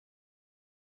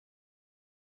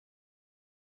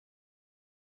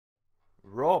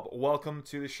Rob, welcome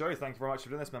to the show. Thank you very much for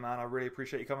doing this, my man. I really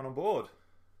appreciate you coming on board.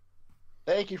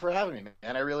 Thank you for having me,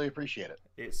 man. I really appreciate it.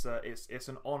 It's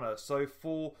an honor. So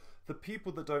for the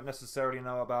people that don't necessarily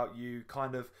know about you,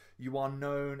 you are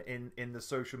known in the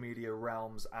social media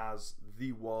realms as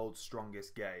the world's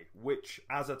strongest gay, which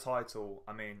as a title,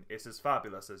 I mean, it's as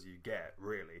fabulous as you get,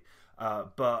 really.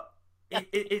 But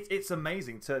it's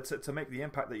amazing to make the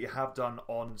impact that you have done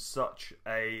on such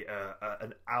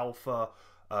an alpha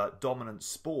dominant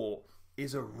sport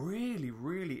is a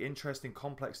really interesting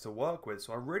complex to work with.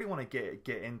 So I really want to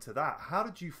get into that. How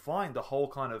did you find the whole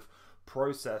kind of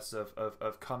process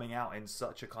of coming out in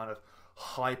such a kind of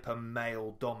hyper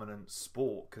male dominant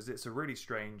sport? Because it's a really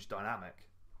strange dynamic.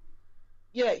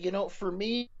 Yeah, for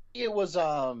me, it was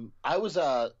I was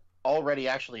already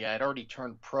actually I had already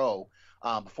turned pro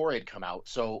before I had come out.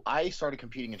 So I started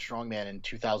competing in strongman in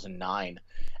 2009,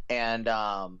 and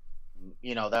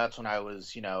that's when I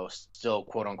was still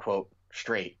quote unquote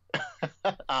straight.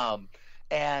 um,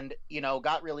 and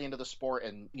got really into the sport,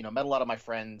 and met a lot of my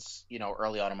friends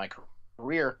early on in my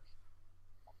career.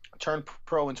 Turned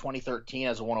pro in 2013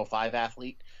 as a 105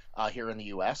 athlete here in the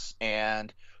U.S.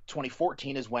 and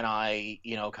 2014 is when I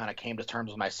kind of came to terms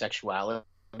with my sexuality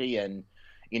and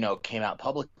came out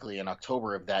publicly in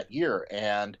October of that year.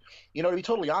 And to be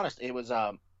totally honest, it was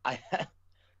I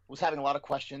was having a lot of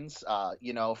questions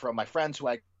from my friends who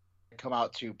I come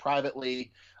out to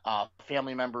privately,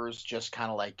 family members, just kind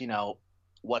of like,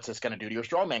 what's this going to do to your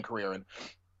strongman career? And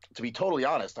to be totally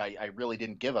honest, I really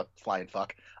didn't give a flying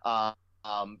fuck,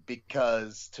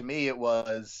 because to me it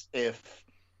was, if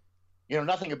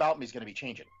nothing about me is going to be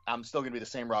changing. I'm still going to be the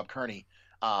same Rob Kearney,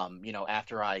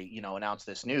 after I announced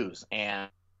this news, and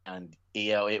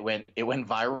it went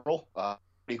viral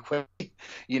pretty quickly,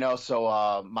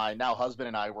 So my now husband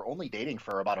and I were only dating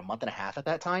for about a month and a half at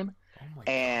that time, Oh my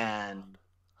and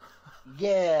god.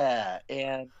 yeah,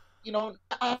 and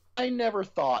I never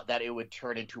thought that it would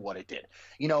turn into what it did.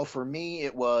 For me,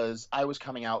 it was, I was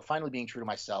coming out, finally being true to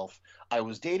myself. I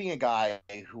was dating a guy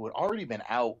who had already been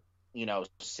out,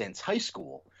 since high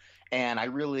school, and I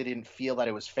really didn't feel that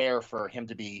it was fair for him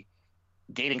to be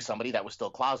dating somebody that was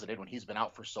still closeted when he's been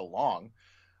out for so long.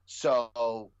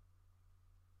 So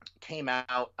came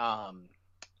out,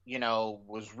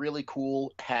 was really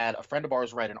cool. Had a friend of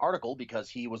ours write an article because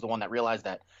he was the one that realized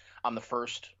that I'm the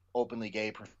first openly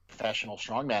gay professional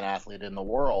strongman athlete in the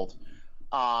world.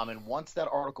 And once that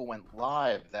article went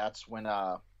live, that's when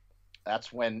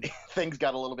things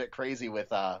got a little bit crazy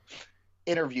with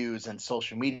interviews, and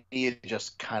social media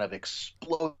just kind of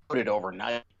exploded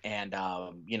overnight. And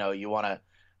you want to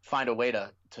find a way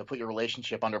to put your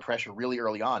relationship under pressure really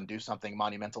early on, do something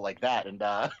monumental like that, and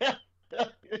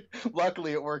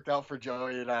luckily it worked out for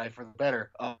Joey and I for the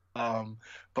better.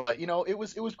 But it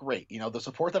was great. The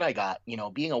support that I got,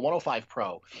 being a 105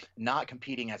 pro, not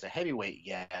competing as a heavyweight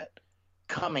yet,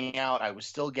 coming out, I was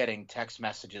still getting text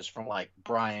messages from like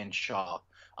Brian Shaw,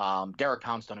 Derek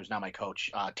Poundstone, who's now my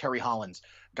coach, Terry Hollins,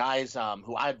 guys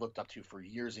who I've looked up to for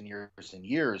years and years and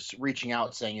years, reaching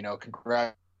out saying,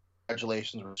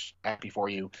 congratulations, we're happy for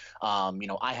you.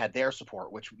 I had their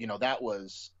support, which, that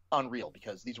was unreal,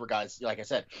 because these were guys, like I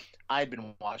said, I had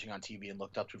been watching on TV and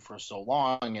looked up to for so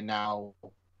long, and now,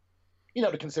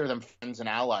 to consider them friends and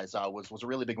allies was a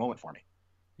really big moment for me.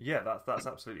 Yeah, that's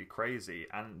absolutely crazy.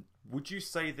 And would you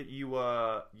say that you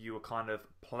were kind of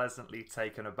pleasantly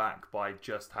taken aback by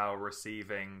just how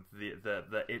receiving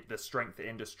the strength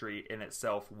industry in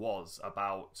itself was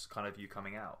about kind of you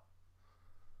coming out?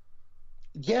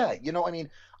 Yeah, I mean,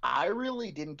 I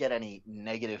really didn't get any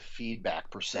negative feedback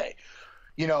per se.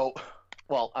 You know,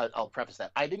 I'll preface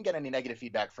that. I didn't get any negative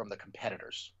feedback from the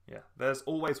competitors. Yeah, there's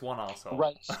always one asshole.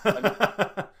 Right. I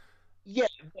mean, yeah,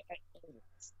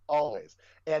 always.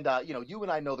 And you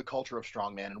and I know the culture of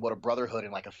strongman and what a brotherhood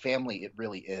and like a family it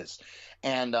really is.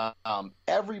 And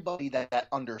everybody that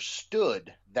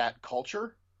understood that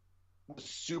culture was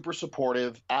super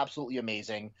supportive, absolutely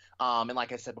amazing. And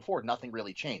like I said before, nothing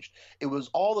really changed. It was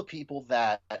all the people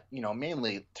that,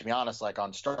 mainly, to be honest, like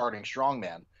on Starting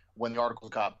Strongman, when the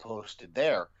articles got posted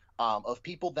there, of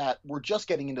people that were just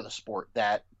getting into the sport,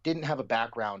 that didn't have a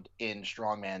background in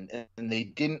strongman, and they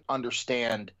didn't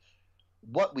understand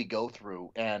what we go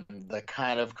through and the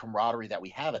kind of camaraderie that we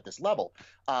have at this level.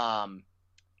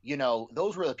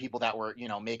 Those were the people that were,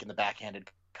 making the backhanded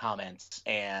comments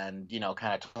and,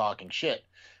 kind of talking shit.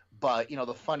 But,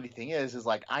 the funny thing is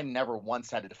like, I never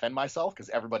once had to defend myself because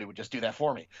everybody would just do that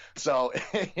for me. So,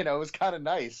 it was kind of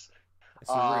nice It's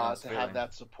a really nice to have feeling.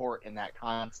 that support and that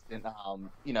constant,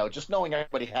 just knowing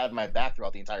everybody had my back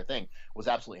throughout the entire thing was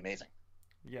absolutely amazing.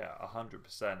 Yeah,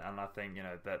 100%. And I think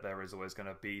that there is always going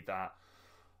to be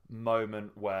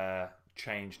moment where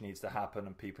change needs to happen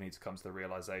and people need to come to the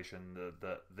realization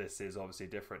that this is obviously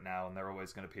different now, and there are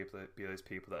always going to be those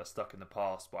people that are stuck in the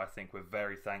past. But I think we're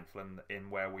very thankful in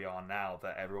where we are now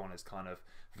that everyone is kind of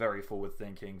very forward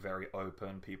thinking, very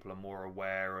open. People are more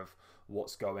aware of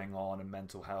what's going on in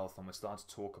mental health, and we're starting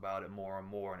to talk about it more and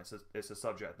more, and it's a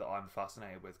subject that I'm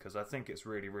fascinated with because I think it's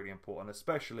really, really important.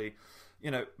 Especially,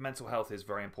 mental health is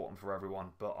very important for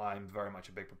everyone, but I'm very much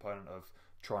a big proponent of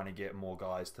trying to get more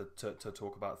guys to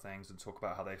talk about things and talk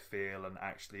about how they feel and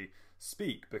actually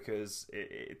speak, because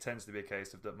it tends to be a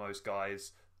case of that most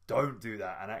guys don't do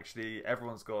that, and actually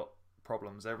everyone's got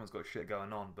problems, everyone's got shit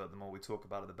going on, but the more we talk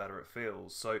about it, the better it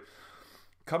feels. So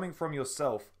coming from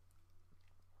yourself,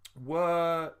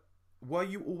 were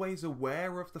you always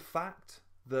aware of the fact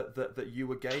that you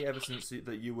were gay ever since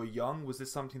that you were young? Was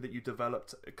this something that you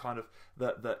developed kind of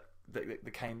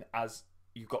that came as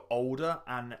you got older?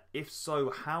 And if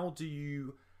so, how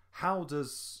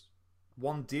does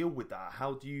one deal with that?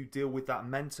 How do you deal with that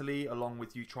mentally, along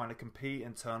with you trying to compete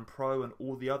and turn pro and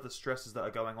all the other stresses that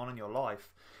are going on in your life?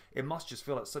 It must just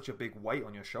feel like such a big weight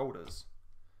on your shoulders.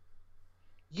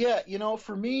 Yeah,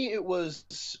 for me it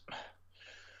was,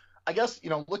 I guess,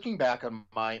 looking back on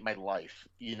my life,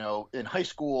 in high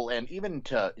school and even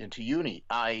into uni,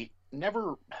 I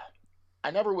never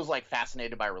was like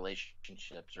fascinated by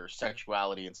relationships or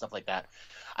sexuality and stuff like that.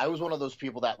 I was one of those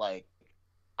people that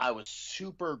I was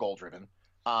super goal driven,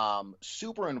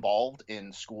 super involved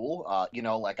in school.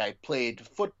 I played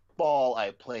football,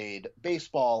 I played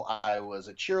baseball, I was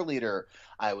a cheerleader,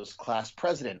 I was class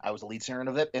president, I was a lead singer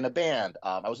in a band,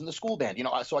 I was in the school band.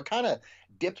 So I kind of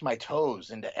dipped my toes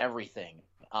into everything,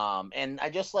 and I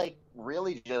just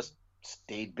really just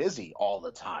stayed busy all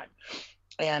the time.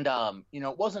 And,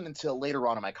 it wasn't until later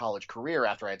on in my college career,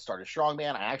 after I had started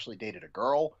Strongman, I actually dated a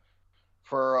girl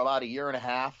for about a year and a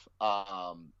half.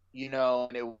 And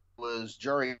it was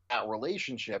during that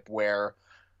relationship where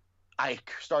I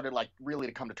started really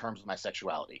to come to terms with my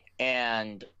sexuality.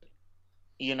 And,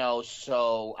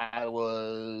 so I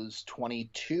was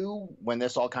 22 when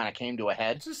this all kind of came to a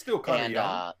head. This is still kind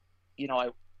of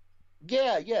young.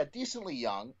 Yeah, decently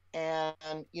young. And,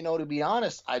 to be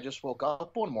honest, I just woke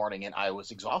up one morning and I was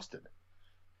exhausted.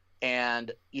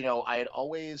 And, I had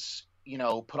always,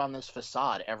 put on this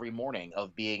facade every morning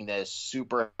of being this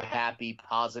super happy,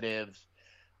 positive,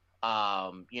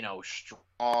 strong,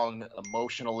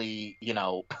 emotionally,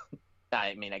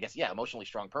 I guess, emotionally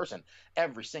strong person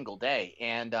every single day.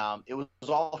 And it was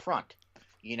all a front.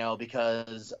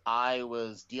 Because I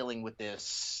was dealing with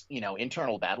this,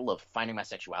 internal battle of finding my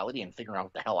sexuality and figuring out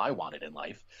what the hell I wanted in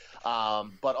life.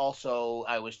 But also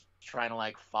I was trying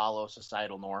to follow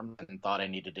societal norms and thought I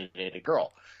needed to date a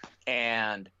girl.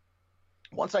 And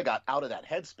once I got out of that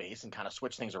headspace and kind of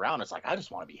switched things around, it's I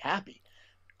just want to be happy.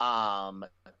 That's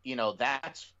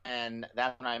when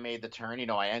I made the turn.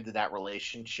 I ended that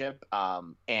relationship,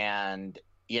 and,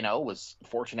 was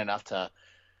fortunate enough to,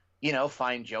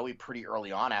 find Joey pretty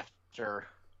early on after,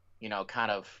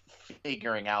 kind of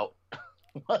figuring out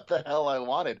what the hell I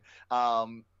wanted,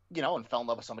 and fell in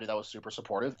love with somebody that was super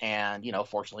supportive. And,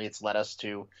 fortunately it's led us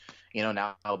to,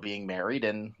 now being married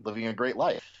and living a great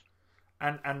life.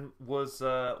 And was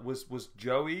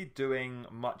Joey doing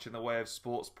much in the way of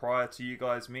sports prior to you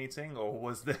guys meeting, or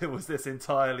was this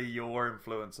entirely your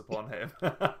influence upon him?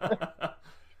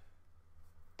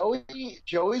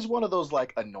 Joey's one of those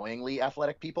annoyingly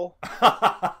athletic people.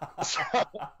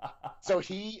 So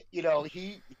he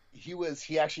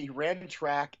actually ran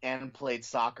track and played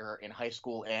soccer in high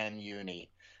school and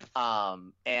uni,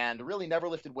 and really never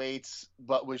lifted weights,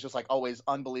 but was just always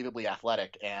unbelievably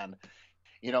athletic. And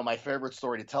my favorite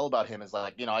story to tell about him is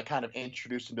I kind of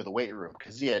introduced him to the weight room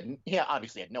because he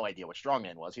obviously had no idea what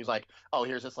strongman was. He was oh,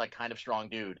 here's this kind of strong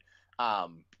dude.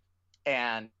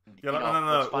 And you're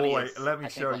no, wait, let me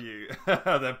show you.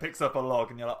 Then picks up a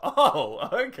log and you're oh,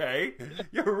 okay,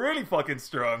 you're really fucking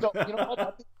strong. So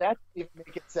what? That didn't even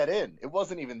make it set in. It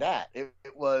wasn't even that. It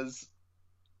was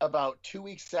about 2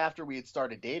 weeks after we had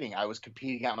started dating. I was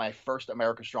competing at my first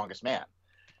America's Strongest Man,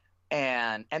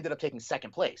 and ended up taking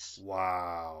second place.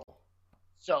 Wow.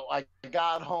 So I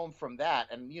got home from that,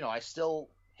 and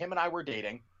him and I were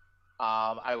dating.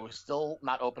 I was still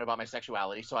not open about my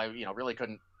sexuality, so I really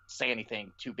couldn't say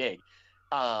anything too big.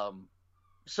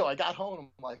 So I got home and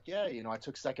I'm yeah, I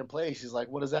took second place. He's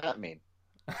what does that mean?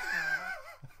 I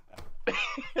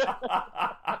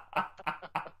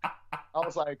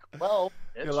was well,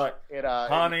 you're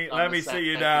honey, let me sit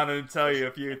you down and tell you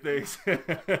a few things.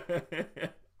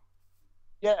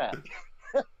 Yeah.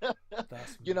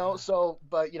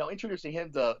 But introducing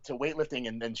him to weightlifting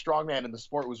and strongman in the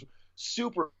sport was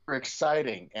super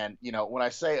exciting. And, when I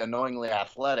say annoyingly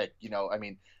athletic, I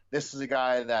mean, this is a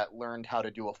guy that learned how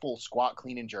to do a full squat,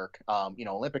 clean and jerk,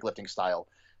 Olympic lifting style,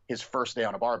 his first day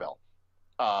on a barbell.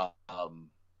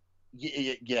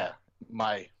 Yeah,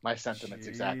 my sentiments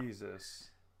exactly. Jesus.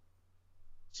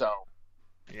 So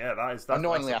Yeah, that's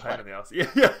annoyingly a pain in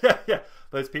athletic. the ass. Yeah.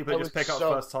 Those people I that was just pick up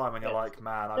so first time and you're pissed. like,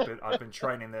 man, I've been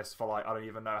training this for like I don't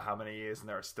even know how many years, and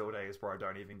there are still days where I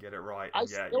don't even get it right. I And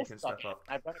yeah, you still can suck step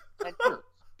at it. up. I've done it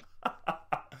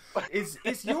for 10 years.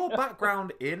 Is your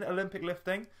background in Olympic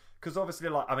lifting? Because obviously,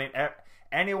 like, I mean,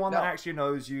 anyone that No. actually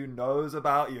knows you knows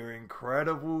about your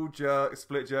incredible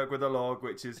split jerk with a log,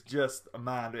 which is just,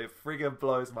 man, it friggin'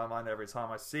 blows my mind every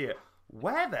time I see it.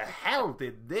 Where the hell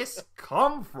did this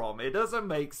come from? It doesn't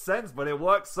make sense, but it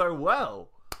works so well.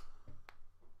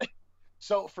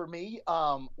 So for me,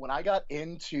 when I got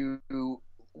into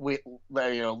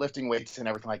lifting weights and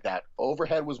everything like that,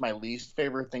 overhead was my least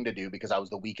favorite thing to do because I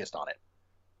was the weakest on it.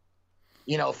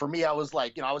 For me, I was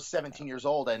like, I was 17 years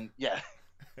old, and yeah,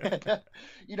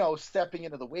 stepping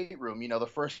into the weight room, the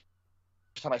first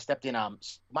time I stepped in, I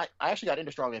actually got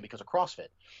into strongman because of CrossFit.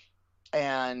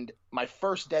 And my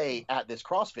first day at this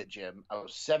CrossFit gym, I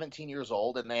was 17 years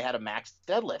old, and they had a max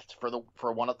deadlift for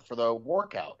the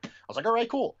workout. I was like, all right,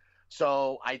 cool.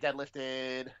 So I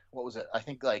deadlifted, what was it? I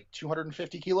think like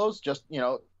 250 kilos, just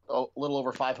a little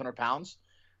over 500 pounds.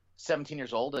 17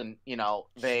 years old, and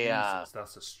they Jesus,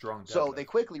 that's a strong so deadlift. they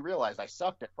quickly realized I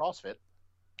sucked at CrossFit,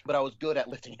 but I was good at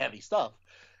lifting heavy stuff.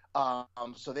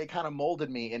 So they kind of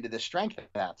molded me into this strength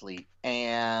athlete,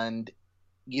 and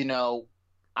you know,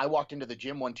 I walked into the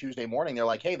gym one Tuesday morning. They're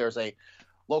like, "Hey, there's a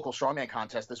local strongman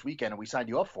contest this weekend, and we signed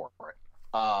you up for it."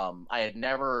 I had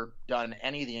never done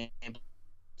any of the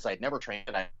I had never trained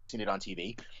it. I'd seen it on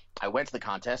TV. I went to the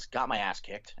contest, got my ass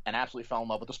kicked, and absolutely fell in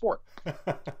love with the sport.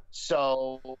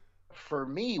 So for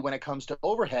me, when it comes to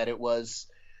overhead, it was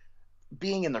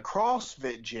being in the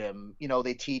CrossFit gym.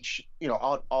 They teach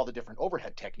all the different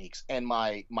overhead techniques, and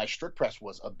my strict press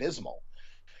was abysmal.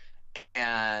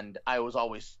 And I was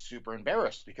always super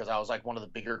embarrassed because I was like one of the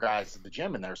bigger guys at the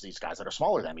gym, and there's these guys that are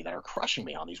smaller than me that are crushing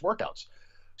me on these workouts.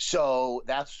 So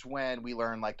that's when we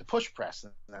learned like the push press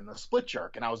and then the split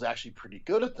jerk, and I was actually pretty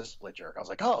good at the split jerk. I was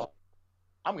like, oh,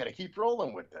 I'm gonna keep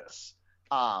rolling with this.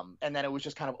 And then it was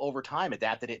just kind of over time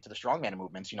adapted it to the strongman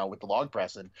movements, with the log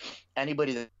press. And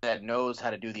anybody that knows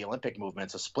how to do the Olympic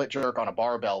movements, a split jerk on a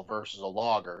barbell versus a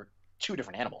log are two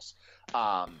different animals.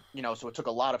 So it took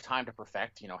a lot of time to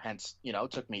perfect, hence,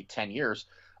 it took me 10 years.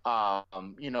 But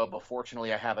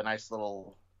fortunately I have a nice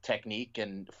little technique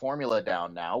and formula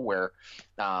down now where,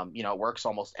 it works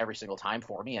almost every single time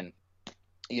for me. And,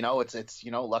 it's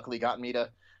luckily gotten me to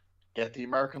get the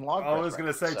American log press I was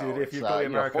gonna say, record. dude, So if you've got the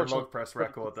American fortunately, log press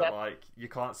record, that like you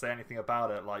can't say anything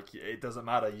about it. Like it doesn't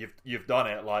matter. You've done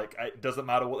it. Like it doesn't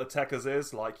matter what the techers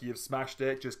is. Like you've smashed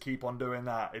it. Just keep on doing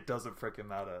that. It doesn't freaking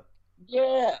matter.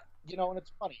 yeah, and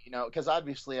it's funny, because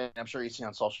obviously, I'm sure you see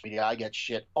on social media, I get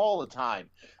shit all the time,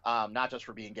 not just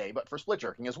for being gay, but for split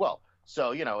jerking as well.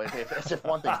 So, as if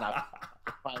one thing's not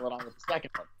pilot on with the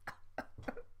second one.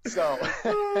 So,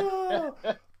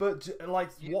 But like,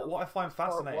 what I find what it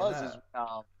fascinating was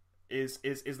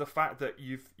is the fact that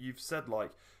you've said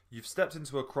like you've stepped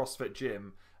into a CrossFit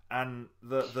gym, and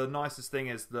the nicest thing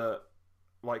is that,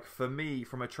 like, for me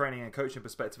from a training and coaching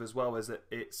perspective as well, is that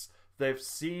they've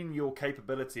seen your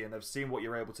capability and they've seen what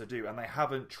you're able to do, and they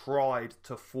haven't tried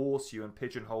to force you and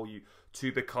pigeonhole you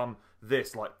to become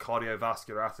this like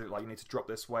cardiovascular athlete, like you need to drop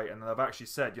this weight. And they've actually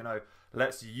said,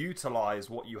 let's utilize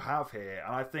what you have here.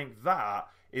 And I think that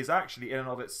is actually in and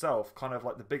of itself kind of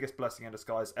like the biggest blessing in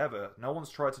disguise ever. No one's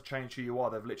tried to change who you are.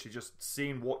 They've literally just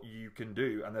seen what you can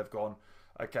do, and they've gone,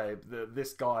 okay,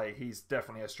 this guy, he's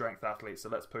definitely a strength athlete, so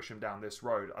let's push him down this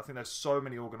road. I think there's so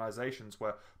many organizations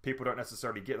where people don't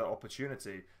necessarily get that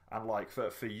opportunity, and like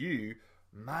for you,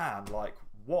 man, like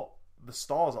what, the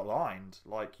stars aligned.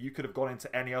 Like you could have gone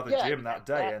into any other gym that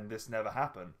day and this never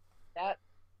happened. that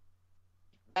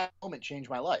that moment changed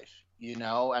my life.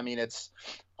 I mean, it's,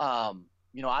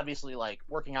 obviously, like,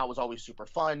 working out was always super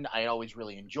fun. I always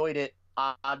really enjoyed it.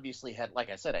 I obviously had, like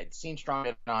I said, I'd seen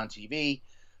strongman on TV,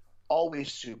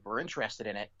 always super interested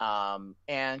in it.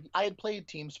 And I had played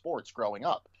team sports growing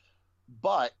up,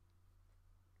 but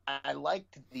I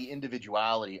liked the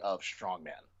individuality of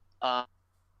strongman.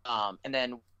 And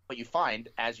then what you find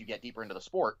as you get deeper into the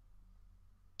sport,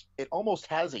 it almost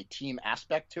has a team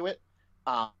aspect to it,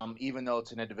 even though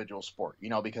it's an individual sport,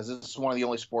 because this is one of the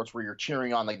only sports where you're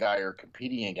cheering on the guy you're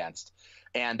competing against.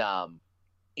 And, I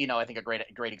think a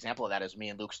great example of that is me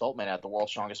and Luke Stoltman at the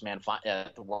World's Strongest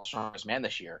Man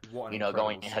this year. What an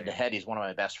Going incredible head to scene. head, he's one of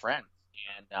my best friends.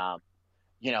 And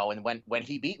And when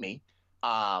he beat me,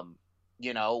 um,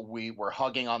 we were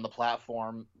hugging on the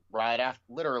platform right after,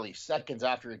 literally seconds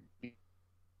after he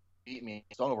beat me.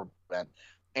 It's over, Ben.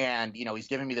 And he's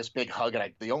giving me this big hug,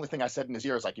 and the only thing I said in his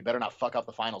ear is like, "You better not fuck up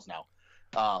the finals now,"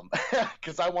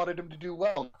 because I wanted him to do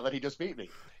well now that he just beat me.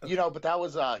 But that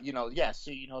was yeah.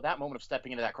 So that moment of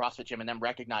stepping into that CrossFit gym and then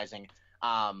recognizing,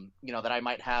 that I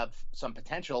might have some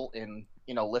potential in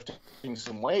lifting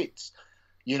some weights.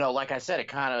 Like I said,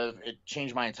 it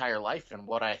changed my entire life and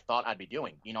what I thought I'd be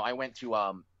doing. I went to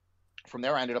from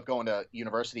there I ended up going to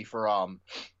university for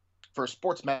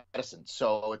sports medicine.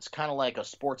 So it's kind of like a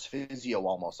sports physio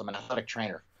almost. I'm an athletic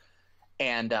trainer.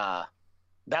 And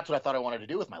that's what I thought I wanted to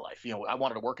do with my life. I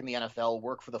wanted to work in the NFL,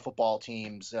 work for the football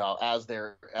teams as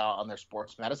they're on their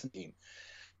sports medicine team.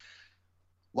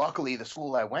 Luckily, the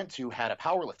school I went to had a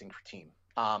powerlifting team,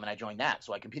 and I joined that.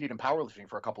 So I competed in powerlifting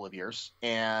for a couple of years.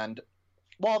 And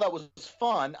while that was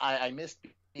fun, I missed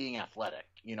being athletic,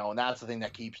 and that's the thing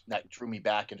that drew me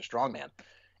back into strongman.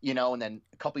 And then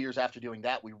a couple years after doing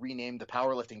that, we renamed the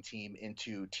powerlifting team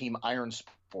into Team Iron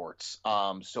Sports.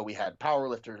 So we had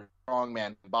powerlifters,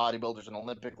 strongman, bodybuilders, and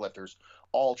Olympic lifters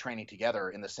all training together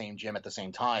in the same gym at the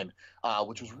same time,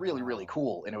 which was really, really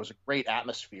cool. And it was a great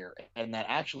atmosphere. And then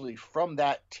actually from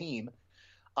that team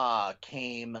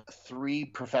came 3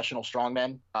 professional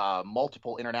strongmen,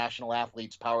 multiple international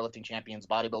athletes, powerlifting champions,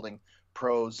 bodybuilding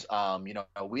pros.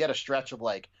 We had a stretch of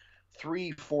like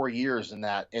 3-4 years in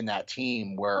that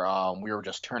team where we were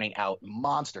just turning out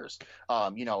monsters.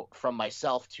 From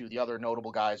myself to the other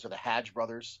notable guys are the Hadj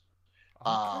brothers.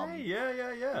 Okay,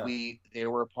 yeah. They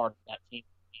were a part of that team.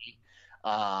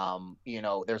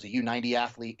 There's a U90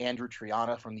 athlete, Andrew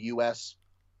Triana from the U.S.,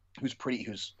 who's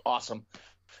awesome.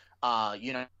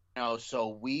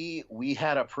 So we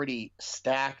had a pretty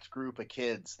stacked group of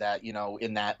kids that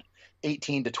in that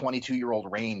 18 to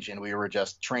 22-year-old range, and we were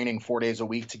just training 4 days a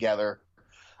week together.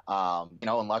 And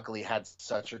luckily had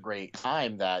such a great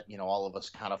time that all of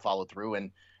us kind of followed through and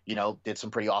did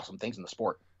some pretty awesome things in the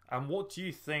sport. And what do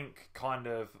you think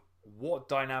what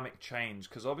dynamic changed?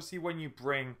 Because obviously when you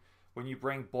bring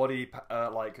powerlifting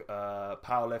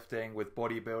with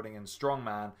bodybuilding and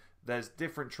strongman, there's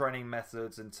different training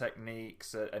methods and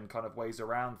techniques and kind of ways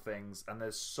around things, and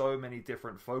there's so many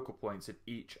different focal points in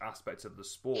each aspect of the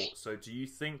sport. So do you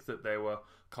think that there were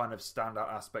kind of standout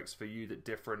aspects for you that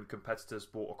different competitors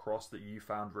brought across that you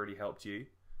found really helped you?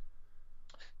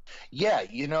 Yeah,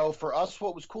 for us,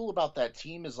 what was cool about that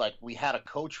team is like we had a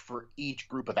coach for each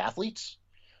group of athletes.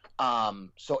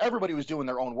 So everybody was doing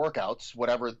their own workouts,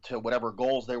 whatever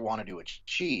goals they wanted to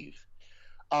achieve.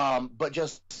 But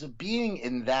just being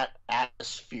in that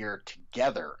atmosphere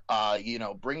together,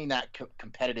 bringing that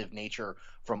competitive nature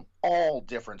from all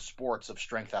different sports of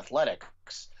strength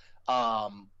athletics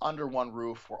under one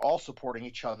roof. We're all supporting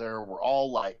each other. We're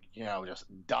all just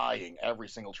dying every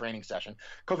single training session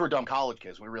because we're dumb college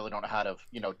kids. We really don't know how to,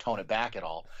 tone it back at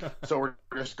all. So we're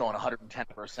just going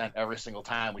 110% every single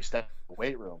time we step in the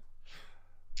weight room.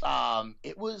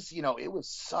 It was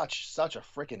such a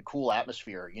freaking cool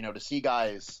atmosphere, to see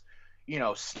guys,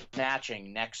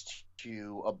 snatching next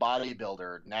to a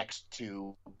bodybuilder, next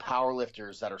to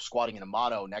powerlifters that are squatting in a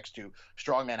mono, next to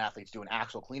strongman athletes doing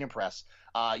axle clean and press,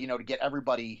 to get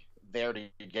everybody there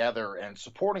together and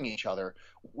supporting each other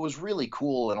was really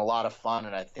cool and a lot of fun.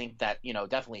 And I think that,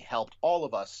 definitely helped all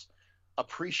of us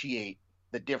appreciate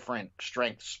the different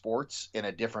strength sports in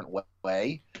a different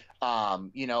way.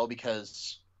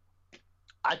 Because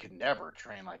I could never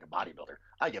train like a bodybuilder.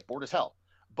 I get bored as hell.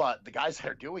 But the guys that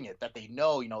are doing it, that they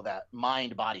know, that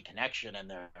mind-body connection, and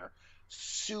they're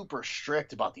super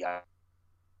strict about the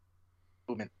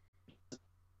movement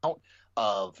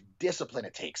of discipline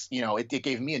it takes. It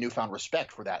gave me a newfound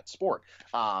respect for that sport.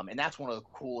 And that's one of the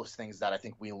coolest things that I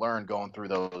think we learned going through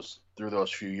those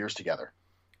few years together.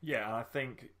 Yeah, and I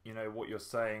think, what you're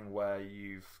saying where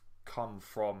you've come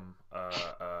from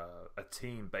a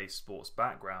team-based sports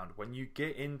background, when you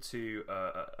get into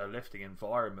a lifting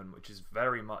environment, which is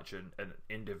very much an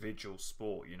individual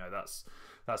sport,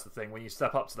 that's the thing. When you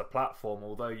step up to the platform,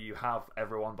 although you have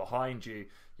everyone behind you,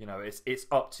 it's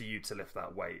up to you to lift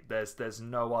that weight. There's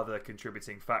no other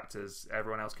contributing factors.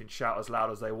 Everyone else can shout as loud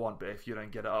as they want, but if you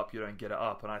don't get it up, you don't get it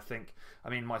up. And I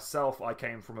mean, myself, I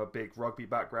came from a big rugby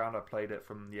background. I played it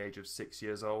from the age of 6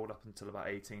 years old up until about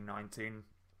 18, 19.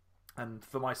 And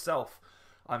for myself,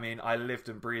 I mean, I lived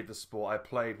and breathed the sport. I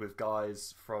played with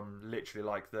guys from literally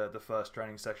like the first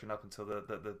training session up until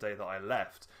the day that I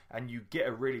left. And you get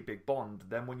a really big bond.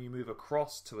 Then when you move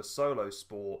across to a solo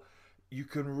sport, you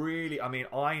can really, I mean,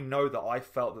 I know that I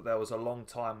felt that there was a long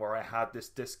time where I had this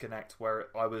disconnect where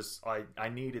I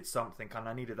needed something and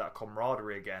I needed that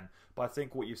camaraderie again. But I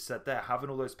think what you've said there, having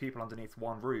all those people underneath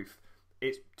one roof,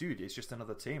 it's just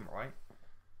another team, right?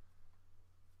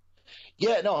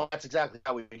 Yeah, no, that's exactly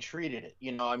how we treated it.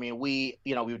 I mean, we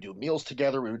would do meals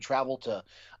together. We would travel to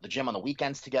the gym on the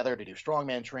weekends together to do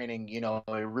strongman training. It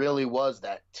really was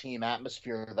that team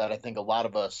atmosphere that I think a lot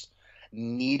of us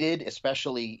needed,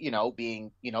 especially,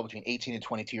 being, between 18 and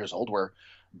 22 years old. We're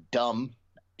dumb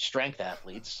strength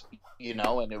athletes,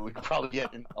 and it would probably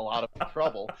get in a lot of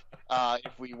trouble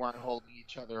if we weren't holding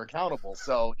each other accountable.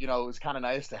 So, it was kind of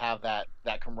nice to have that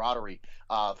camaraderie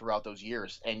throughout those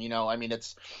years. And, I mean,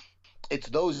 it's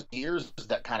those years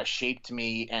that kind of shaped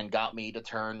me and got me to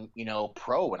turn,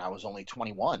 pro when I was only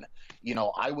 21.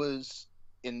 I was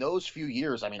in those few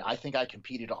years. I mean, I think I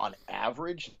competed on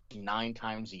average 9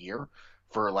 times a year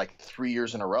for like 3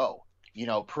 years in a row.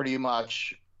 Pretty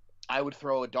much I would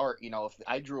throw a dart, if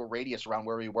I drew a radius around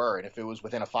where we were, and if it was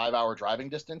within a 5-hour driving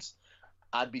distance,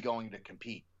 I'd be going to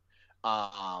compete.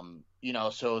 So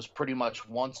it was pretty much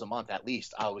once a month at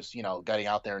least. I was, getting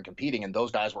out there and competing, and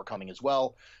those guys were coming as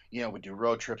well. We'd do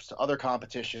road trips to other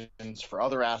competitions for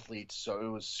other athletes. So it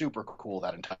was super cool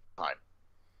that entire time.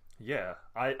 Yeah,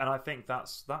 I think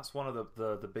that's one of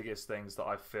the biggest things that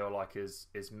I feel like is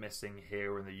missing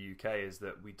here in the UK, is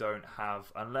that we don't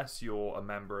have, unless you're a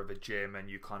member of a gym and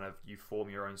you form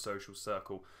your own social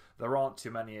circle. There aren't too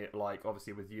many, like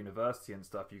obviously with university and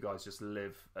stuff, you guys just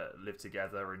live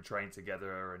together and train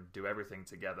together and do everything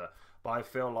together. But I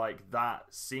feel like that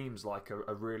seems like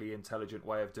a really intelligent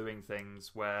way of doing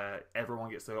things, where everyone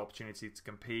gets the opportunity to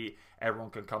compete, everyone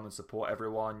can come and support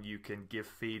everyone, you can give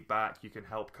feedback, you can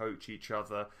help coach each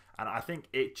other, and I think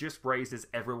it just raises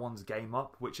everyone's game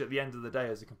up, which at the end of the day,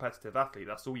 as a competitive athlete,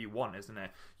 that's all you want, isn't it?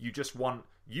 You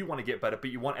want to get better, but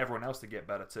you want everyone else to get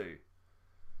better too.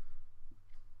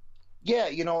 Yeah,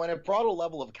 and it brought a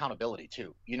level of accountability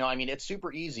too. I mean, it's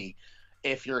super easy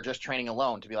if you're just training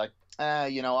alone to be like,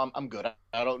 I'm good.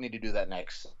 I don't need to do that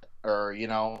next. Or,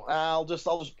 I'll just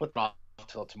put it off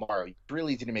till tomorrow. It's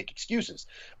really easy to make excuses.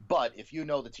 But if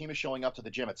the team is showing up to the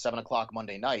gym at 7 o'clock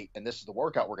Monday night, and this is the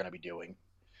workout we're going to be doing,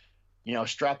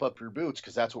 strap up your boots,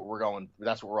 because that's what we're all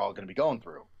going to be going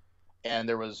through. And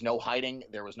there was no hiding,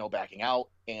 there was no backing out,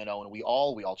 and we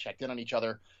all checked in on each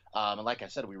other. And like I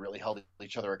said, we really held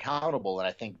each other accountable. And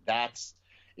I think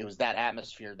it was that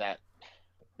atmosphere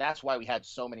that's why we had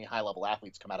so many high-level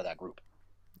athletes come out of that group.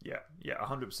 Yeah,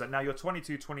 100%. Now you're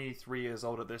 22, 23 years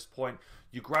old at this point.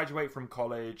 You graduate from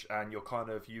college and you're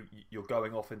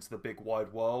going off into the big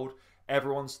wide world.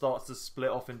 Everyone starts to split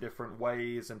off in different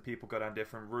ways, and people go down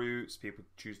different routes. People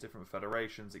choose different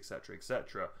federations, etc.,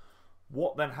 etc.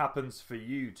 What then happens for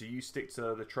you? Do you stick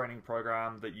to the training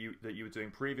program that you were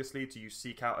doing previously? Do you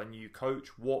seek out a new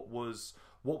coach? What was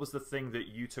the thing that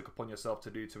you took upon yourself to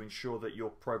do to ensure that your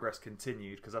progress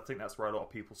continued? Because I think that's where a lot of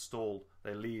people stall.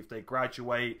 They leave, they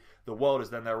graduate, the world is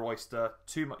then their oyster,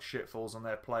 too much shit falls on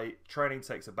their plate, training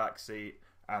takes a backseat,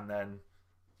 and then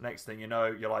next thing you know,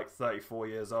 you're like 34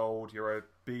 years old, you're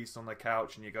obese on the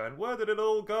couch, and you're going, where did it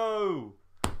all go?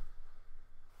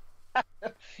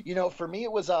 For me,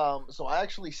 it was so I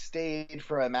actually stayed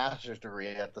for a master's degree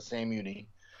at the same uni.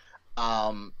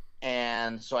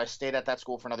 And so I stayed at that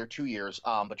school for another 2 years.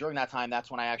 But during that time, that's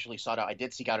when I actually I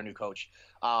did seek out a new coach.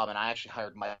 And I actually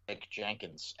hired Mike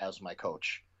Jenkins as my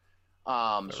coach.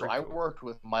 So I worked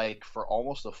with Mike for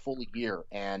almost a full year,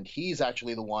 and he's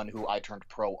actually the one who I turned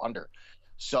pro under.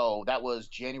 So that was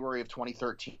January of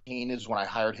 2013 is when I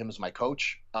hired him as my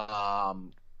coach.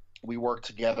 We worked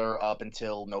together up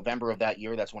until November of that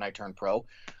year. That's when I turned pro.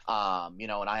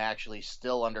 And I actually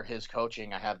still, under his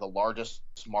coaching, I have the largest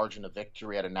margin of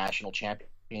victory at a national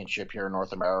championship here in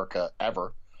North America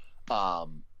ever.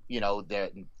 Which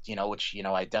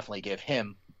I definitely give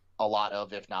him a lot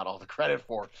of, if not all the credit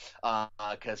for,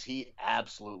 because he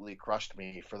absolutely crushed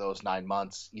me for those 9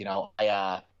 months.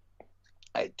 I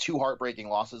had 2 heartbreaking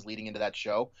losses leading into that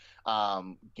show.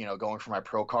 Going for my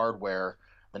pro card, where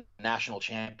the national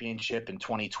championship in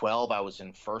 2012, I was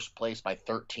in first place by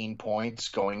 13 points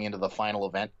going into the final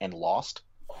event and lost.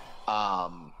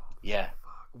 Yeah.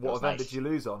 What event did you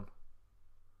lose on?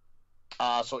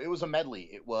 So it was a medley.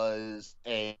 It was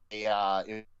it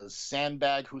was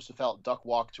sandbag, Husafeld, duck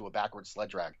walk to a backward sled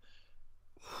drag.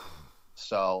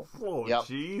 So, yep.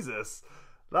 Jesus,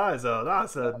 that's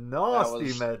a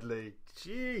nasty medley.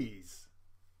 Jeez.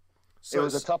 So it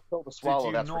was a tough pill to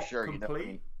swallow, that's for sure.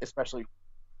 Especially.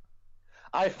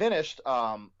 I finished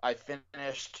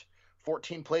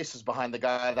 14 places behind the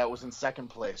guy that was in second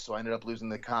place, so I ended up losing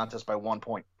the contest by 1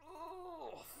 point.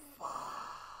 Oh, fuck.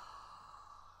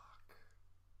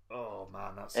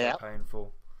 man, that's so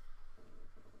painful.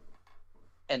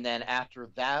 And then after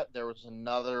that, there was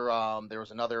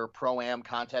another pro-am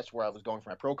contest where I was going for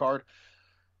my pro card.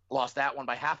 Lost that one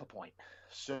by half a point.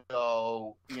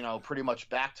 So, pretty much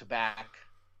back-to-back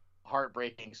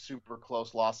heartbreaking, super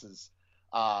close losses.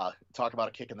 Talk about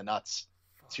a kick in the nuts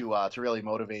to really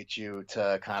motivate you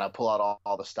to kind of pull out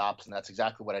all the stops. And that's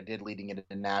exactly what I did leading into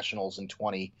the Nationals in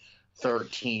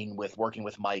 2013 with working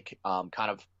with Mike,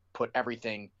 kind of put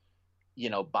everything,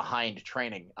 behind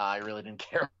training. I really didn't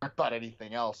care about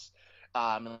anything else.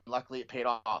 And luckily it paid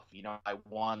off. I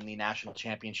won the national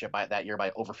championship that year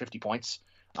by over 50 points.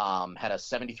 Had a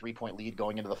 73-point lead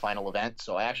going into the final event.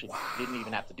 So I actually didn't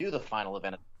even have to do the final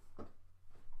event.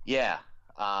 Yeah.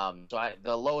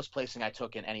 The lowest placing I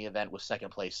took in any event was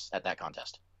second place at that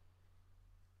contest.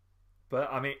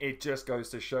 But I mean, it just goes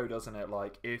to show, doesn't it?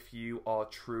 Like, if you are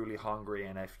truly hungry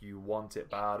and if you want it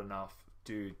bad enough,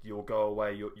 dude, you'll go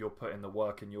away, you'll put in the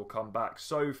work, and you'll come back.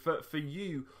 So for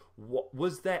you, what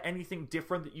was there anything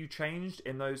different that you changed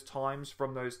in those times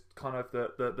from those kind of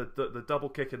the double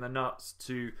kick in the nuts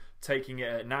to taking it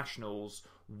at nationals?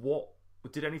 What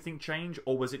did anything change,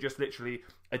 or was it just literally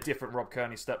a different Rob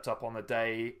Kearney stepped up on the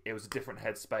day? It was a different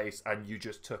headspace, and you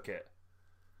just took it.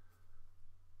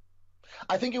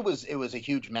 I think it was a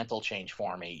huge mental change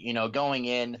for me. Going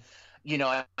in,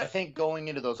 I think going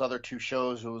into those other two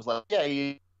shows, it was like,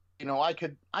 yeah, I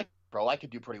could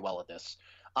do pretty well at this.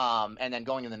 And then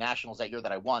going in the nationals that year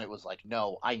that I won, it was like,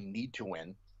 no, I need to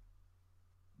win.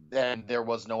 Then there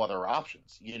was no other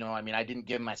options. I didn't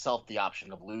give myself the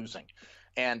option of losing.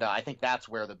 And I think that's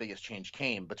where the biggest change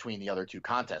came between the other two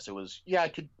contests. It was, yeah,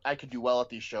 I could do well at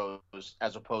these shows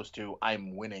as opposed to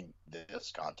I'm winning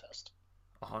this contest.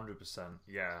 100%,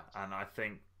 yeah. And I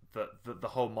think that the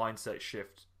whole mindset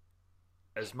shift,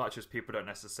 as much as people don't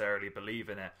necessarily believe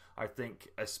in it, I think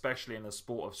especially in the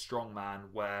sport of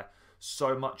strongman, where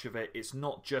so much of it's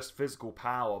not just physical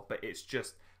power, but it's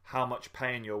just how much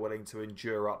pain you're willing to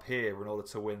endure up here in order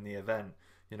to win the event.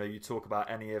 You talk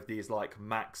about any of these like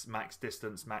max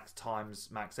distance, max times,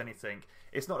 max anything.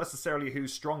 It's not necessarily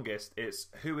who's strongest. It's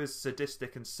who is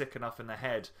sadistic and sick enough in the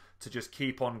head to just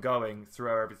keep on going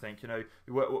through everything.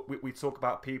 We talk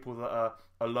about people that are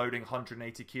loading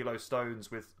 180 kilo stones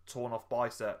with torn off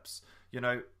biceps.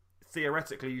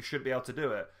 Theoretically you should be able to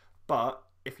do it. But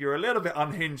if you're a little bit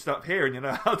unhinged up here and you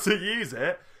know how to use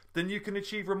it, then you can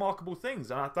achieve remarkable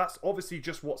things. And that's obviously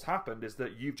just what's happened, is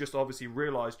that you've just obviously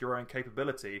realised your own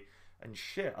capability. And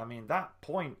shit, I mean, that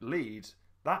point lead,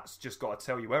 that's just got to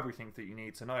tell you everything that you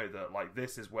need to know, that, like,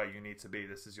 this is where you need to be.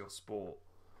 This is your sport.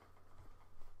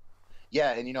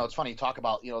 Yeah, and, it's funny you talk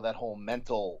about, that whole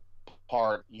mental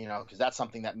part, because that's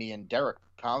something that me and Derek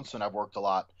Poundstone have worked a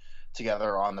lot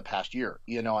together on the past year.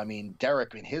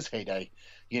 Derek in his heyday,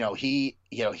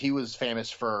 he was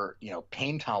famous for,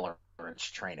 pain tolerance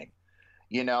training,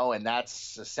 and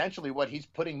that's essentially what he's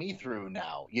putting me through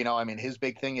now. His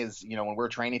big thing is, when we're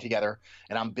training together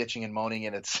and I'm bitching and moaning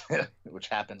and it's which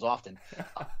happens often,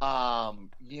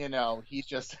 he's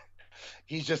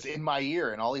just in my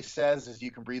ear, and all he says is, you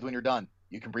can breathe when you're done.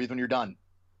 You can breathe when you're done.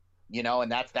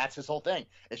 And that's his whole thing.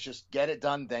 It's just get it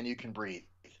done, then you can breathe.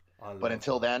 But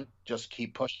until then, just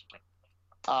keep pushing.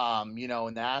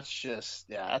 And that's just,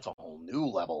 that's a whole new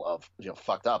level of,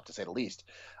 fucked up, to say the least.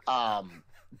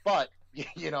 But,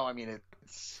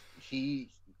 it's,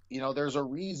 there's a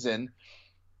reason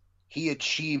he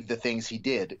achieved the things he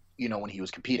did, when he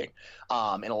was competing.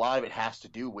 And a lot of it has to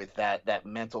do with that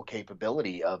mental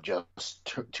capability of just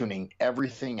tuning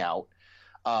everything out,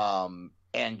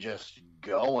 and just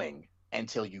going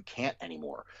until you can't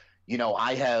anymore.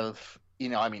 I have,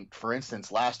 for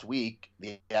instance, last week,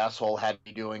 the asshole had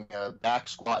me doing a back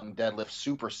squat and deadlift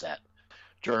superset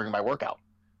during my workout.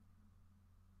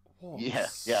 Whoa, yeah,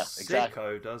 exactly.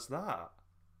 Sicko does that.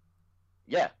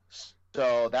 Yeah.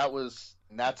 So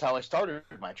that's how I started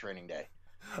my training day.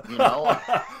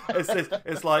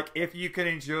 It's like, if you can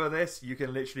endure this, you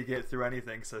can literally get through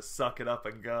anything. So suck it up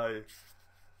and go.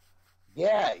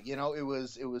 Yeah, it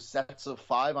was sets of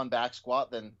 5 on back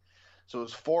squat, then. So it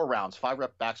was 4 rounds, 5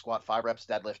 rep back squat, 5 reps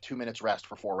deadlift, 2 minutes rest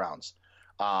for 4 rounds.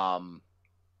 And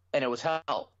it was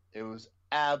hell. It was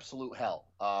absolute hell.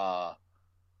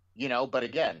 But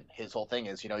again, his whole thing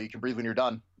is, you can breathe when you're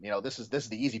done. This is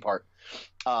the easy part.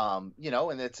 And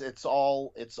it's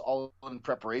all in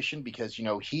preparation, because,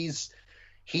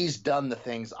 he's done the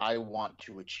things I want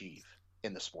to achieve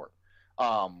in the sport.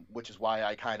 Which is why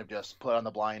I kind of just put on the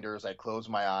blinders. I close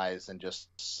my eyes and just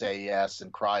say yes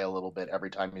and cry a little bit every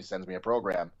time he sends me a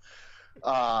program.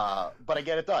 But I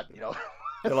get it done,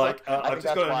 You're So like, I I've think just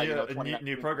that's got why, a new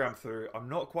 2019. program through. I'm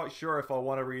not quite sure if I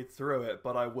want to read through it,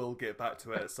 but I will get back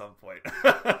to it at some point.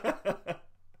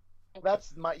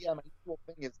 That's my usual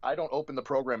thing is I don't open the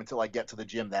program until I get to the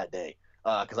gym that day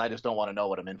because I just don't want to know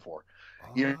what I'm in for.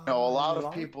 A Oh, I lot of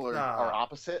like people are that.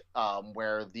 opposite,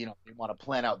 where they want to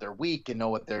plan out their week and know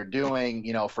what they're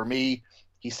doing. For me,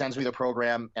 he sends me the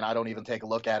program and I don't even take a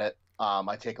look at it.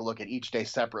 I take a look at each day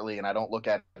separately and I don't look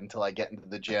at it until I get into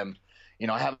the gym.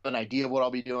 I have an idea of what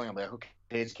I'll be doing. I'm like, okay,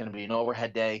 it's going to be an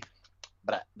overhead day,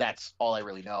 but that's all I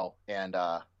really know. And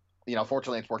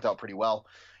fortunately, it's worked out pretty well.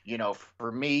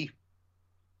 For me,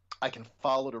 I can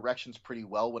follow directions pretty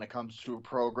well when it comes to a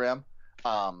program.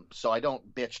 So I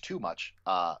don't bitch too much.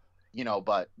 But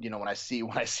when I see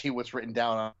what's written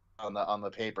down on the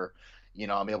paper,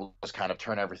 I'm able to just kind of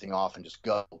turn everything off and just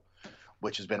go,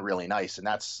 which has been really nice. And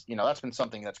that's been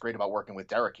something that's great about working with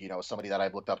Derek. Somebody that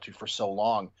I've looked up to for so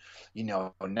long.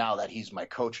 Now that he's my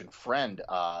coach and friend,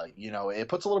 it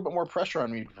puts a little bit more pressure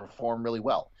on me to perform really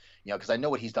well. Because I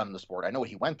know what he's done in the sport, I know what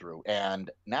he went through, and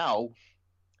now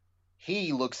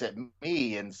he looks at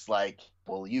me and it's like,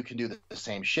 well, you can do the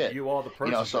same shit. You are the So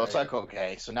it's protege. like,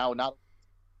 okay, so now not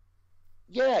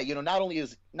yeah, not only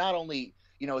is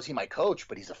he my coach,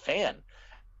 but he's a fan.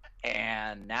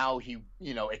 And now he,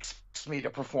 expects me to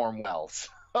perform well.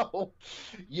 So,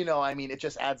 it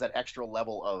just adds that extra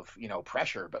level of,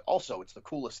 pressure, but also it's the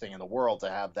coolest thing in the world to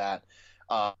have that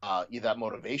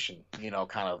motivation,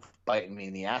 kind of biting me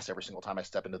in the ass every single time I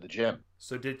step into the gym.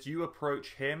 So, did you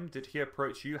approach him? Did he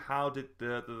approach you? How did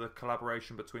the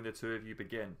collaboration between the two of you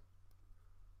begin?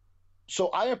 So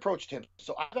I approached him.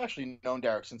 So I've actually known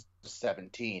Derek since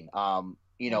 17. Oh,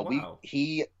 We wow.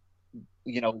 he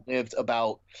lived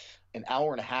about an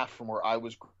hour and a half from where I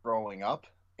was growing up.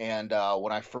 And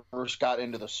when I first got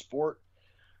into the sport,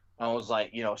 I was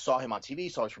like, saw him on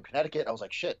TV, saw he's from Connecticut. I was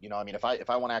like, shit, if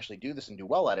I want to actually do this and do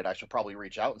well at it, I should probably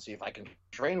reach out and see if I can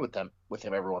train with him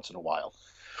every once in a while.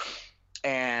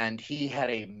 And he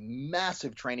had a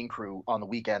massive training crew on the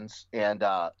weekends, and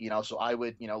so I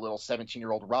would, little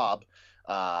 17-year-old Rob,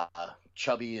 uh,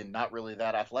 chubby and not really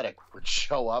that athletic, would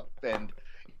show up, and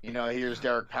here's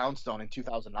Derek Poundstone in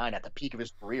 2009 at the peak of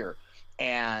his career,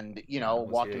 and That was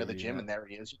walk here, into the gym yeah. and there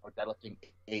he is, deadlifting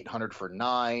 800 for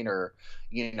 9, or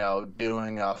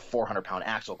doing a 400-pound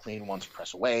axle clean once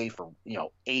press away for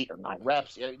 8 or 9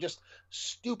 reps, just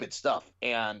stupid stuff,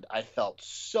 and I felt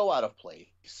so out of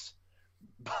place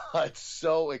but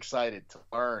so excited to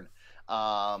learn.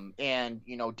 And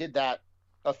did that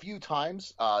a few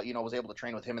times. Was able to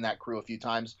train with him and that crew a few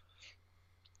times.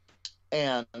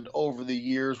 And over the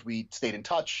years, we stayed in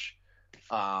touch.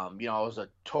 I was a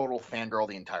total fangirl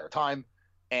the entire time.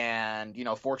 And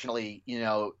fortunately,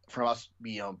 from us,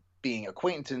 being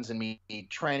acquaintances and me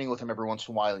training with him every once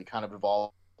in a while, he kind of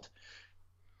evolved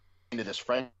into this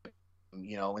friend.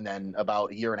 And then about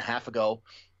a year and a half ago,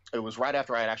 it was right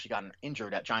after I had actually gotten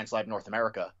injured at Giants Live North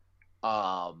America.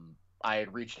 I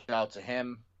had reached out to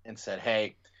him and said,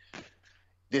 "Hey,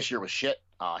 this year was shit.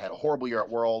 I had a horrible year at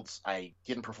Worlds. I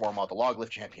didn't perform well at the log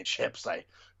lift championships. I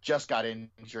just got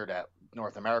injured at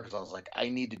North America. So I was like, I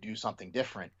need to do something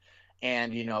different."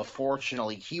 And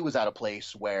fortunately, he was at a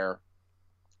place where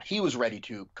he was ready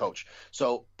to coach.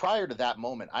 So prior to that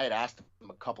moment, I had asked him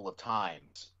a couple of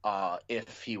times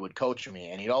if he would coach me,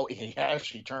 and he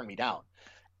actually turned me down.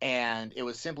 And it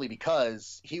was simply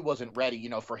because he wasn't ready.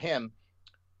 For him,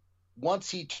 once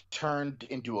he turned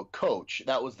into a coach,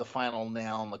 that was the final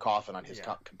nail in the coffin on his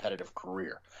Yeah. competitive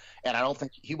career. And I don't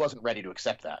think he wasn't ready to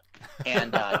accept that.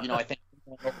 And I think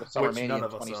over the Summer Which Mania none in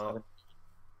of us are.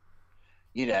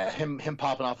 2017, him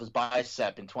popping off his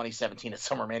bicep in 2017 at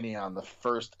Summer Mania on the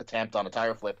first attempt on a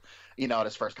tire flip, at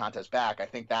his first contest back. I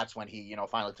think that's when he,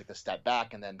 finally took the step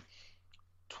back. And then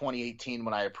 2018,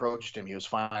 when I approached him, he was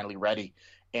finally ready.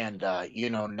 And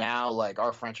now, like,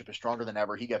 our friendship is stronger than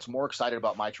ever. He gets more excited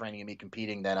about my training and me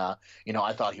competing than I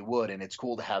thought he would. And it's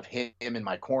cool to have him in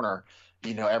my corner.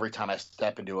 Every time I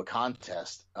step into a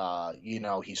contest,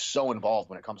 he's so involved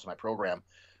when it comes to my program.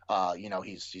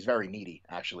 He's very needy,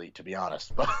 actually, to be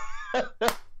honest. But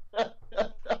but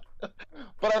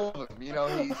I love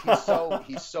him.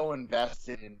 He's so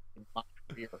invested in my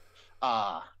career.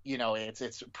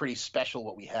 It's pretty special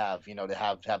what we have. To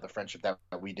have the friendship that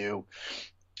we do.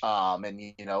 And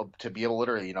to be able to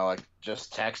literally, like,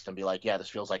 just text and be like, yeah, this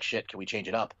feels like shit. Can we change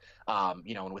it up?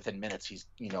 And within minutes, he's,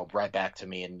 right back to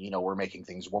me, and we're making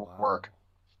things Wow. work.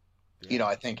 Yeah, I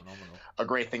that's think phenomenal. a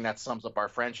great thing that sums up our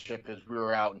friendship is we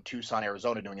were out in Tucson,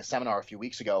 Arizona, doing a seminar a few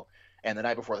weeks ago, and the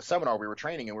night before the seminar, we were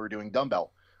training and we were doing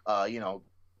dumbbell,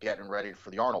 getting ready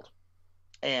for the Arnold.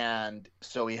 And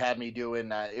so he had me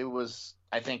doing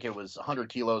I think it was 100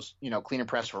 kilos, clean and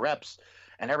press for reps.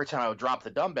 And every time I would drop the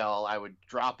dumbbell, I would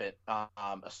drop it a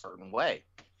certain way.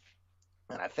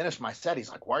 And I finished my set. He's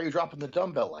like, "Why are you dropping the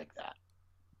dumbbell like that?"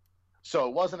 So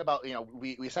it wasn't about,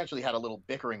 we essentially had a little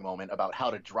bickering moment about how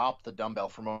to drop the dumbbell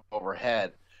from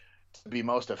overhead to be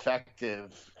most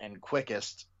effective and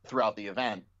quickest throughout the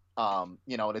event. And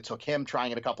it took him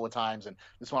trying it a couple of times, and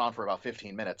this went on for about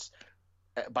 15 minutes.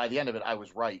 By the end of it, I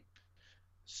was right.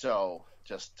 So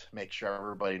just make sure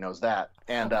everybody knows that.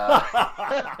 And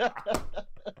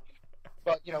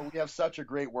but we have such a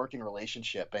great working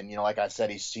relationship, and like I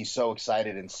said, he's so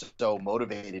excited and so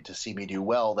motivated to see me do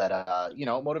well that it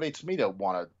motivates me to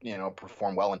want to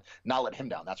perform well and not let him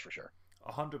down. That's for sure.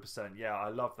 100%. Yeah, I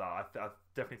love that. I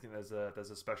definitely think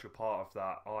there's a special part of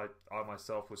that. I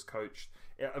myself was coached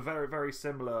a very, very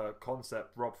similar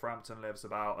concept. Rob Frampton lives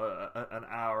about an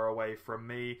hour away from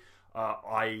me.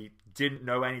 I didn't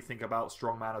know anything about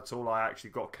strongman at all. I actually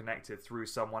got connected through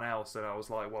someone else, and I was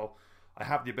like, well, I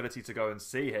have the ability to go and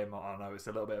see him. I know it's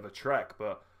a little bit of a trek,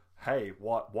 but hey,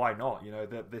 why not?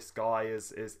 This guy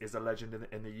is a legend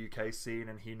in the UK scene,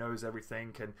 and he knows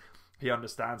everything, and he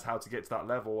understands how to get to that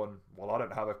level. And well, I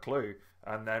don't have a clue.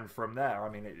 And then from there, I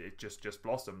mean, it just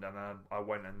blossomed, and then I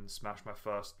went and smashed my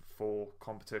first 4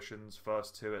 competitions,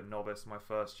 first 2 at novice my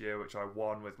first year, which I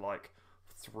won with like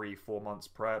 3-4 months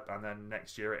prep, and then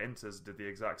next year at Inters did the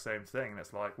exact same thing. And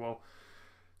it's like, well,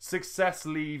 success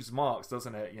leaves marks,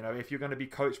 doesn't it? If you're going to be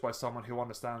coached by someone who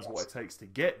understands what it takes to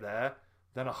get there,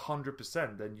 then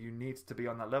 100%, then you need to be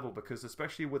on that level, because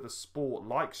especially with a sport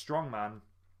like strongman,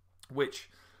 which,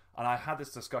 and I had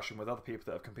this discussion with other people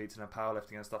that have competed in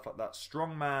powerlifting and stuff like that,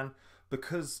 strongman,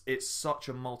 because it's such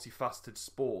a multifaceted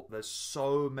sport, there's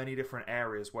so many different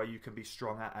areas where you can be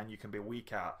strong at and you can be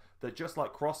weak at, that just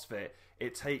like CrossFit,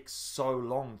 it takes so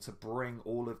long to bring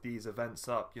all of these events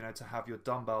up, to have your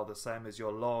dumbbell the same as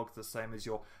your log, the same as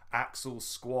your axle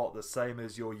squat, the same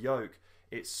as your yoke.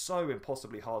 It's so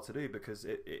impossibly hard to do because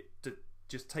it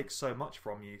just takes so much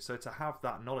from you. So to have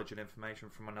that knowledge and information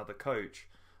from another coach,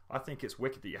 I think it's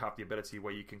wicked that you have the ability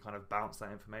where you can kind of bounce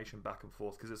that information back and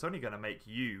forth, because it's only going to make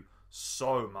you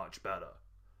so much better.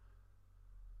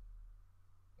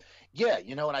 Yeah,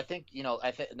 and I think,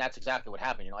 and that's exactly what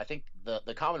happened. I think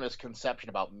the common misconception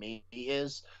about me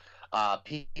is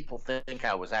people think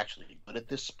I was actually good at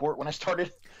this sport when I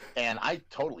started, and I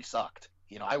totally sucked.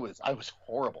 I was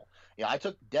horrible. I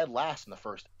took dead last in the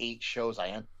first 8 shows I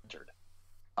entered.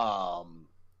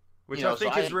 Which I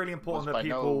think is really important that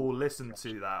people listen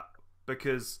to that,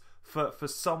 because for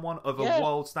someone of a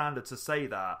world standard to say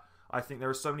that, I think there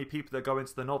are so many people that go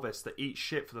into the novice that eat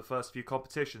shit for the first few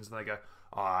competitions, and they go,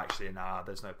 "Oh, actually, nah,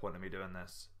 there's no point in me doing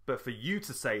this." But for you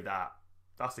to say that,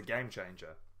 that's a game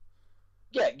changer.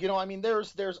 Yeah, I mean,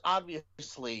 there's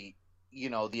obviously,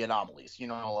 the anomalies.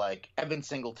 Like Evan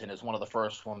Singleton is one of the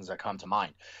first ones that come to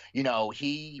mind.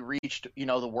 He reached,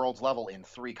 the world's level in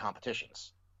 3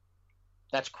 competitions.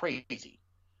 That's crazy.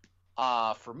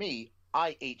 For me,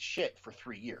 I ate shit for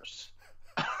 3 years.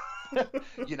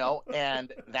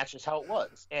 And that's just how it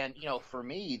was. And, for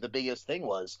me, the biggest thing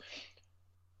was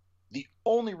the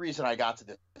only reason I got to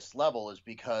this level is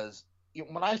because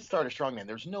when I started Strongman,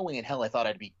 there's no way in hell I thought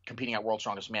I'd be competing at World's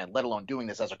Strongest Man, let alone doing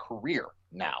this as a career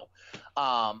now.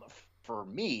 For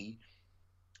me,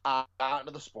 I got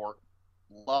into the sport,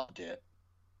 loved it,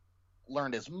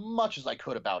 learned as much as I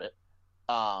could about it,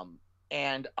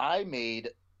 and I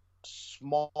made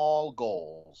small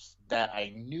goals that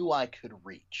I knew I could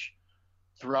reach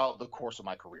throughout the course of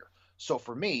my career. So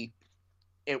for me,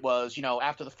 it was,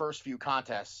 after the first few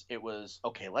contests, it was,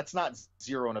 okay, let's not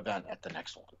zero an event at the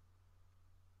next one.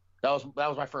 That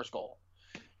was my first goal,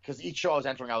 because each show I was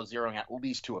entering, I was zeroing at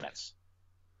least 2 events.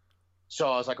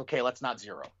 So I was like, okay, let's not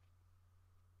zero.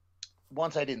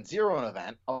 Once I didn't zero an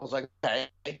event, I was like, okay,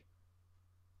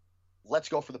 let's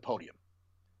go for the podium.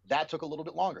 That took a little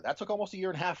bit longer. That took almost a year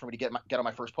and a half for me to get on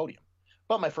my first podium.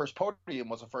 But my first podium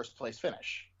was a first place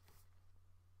finish.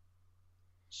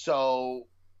 So,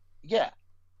 yeah,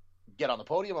 get on the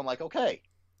podium. I'm like, okay,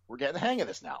 we're getting the hang of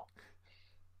this now.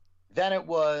 Then it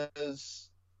was,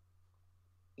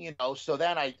 so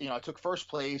then I took first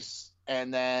place,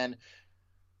 and then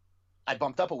I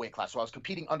bumped up a weight class. So I was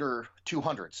competing under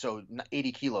 200, so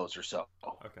 80 kilos or so.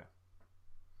 Okay.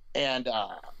 And,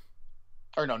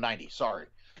 or no, 90, sorry.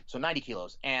 So 90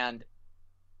 kilos. And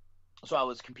so I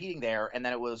was competing there, and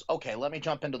then it was, okay, let me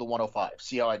jump into the 105,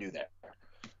 see how I do there.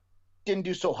 Didn't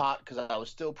do so hot because I was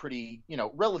still pretty,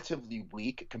 relatively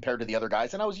weak compared to the other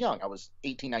guys. And I was young. I was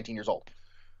 18, 19 years old.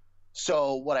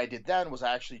 So what I did then was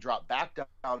I actually dropped back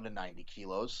down to 90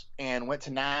 kilos and went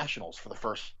to nationals for the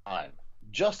first time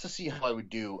just to see how I would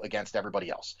do against everybody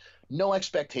else. No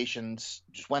expectations,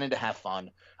 just went in to have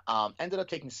fun. Ended up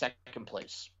taking second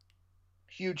place.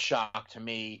 Huge shock to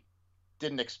me.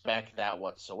 Didn't expect that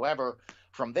whatsoever.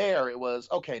 From there, it was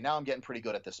okay. Now I'm getting pretty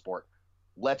good at this sport.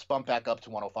 Let's bump back up to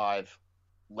 105.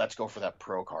 Let's go for that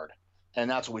pro card. And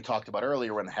that's what we talked about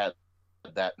earlier when I had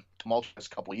that tumultuous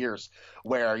couple of years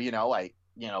where, I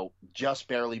just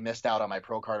barely missed out on my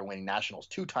pro card and winning nationals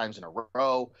 2 times in a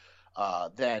row.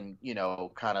 Then,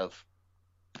 kind of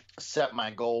set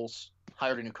my goals,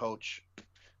 hired a new coach,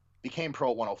 became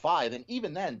pro at 105. And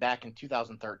even then, back in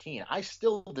 2013, I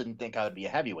still didn't think I would be a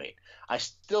heavyweight. I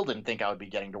still didn't think I would be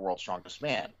getting to World's Strongest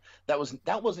Man. That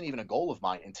wasn't even a goal of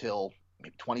mine until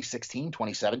maybe 2016,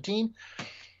 2017.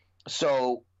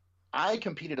 So I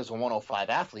competed as a 105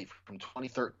 athlete from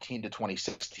 2013 to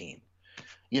 2016.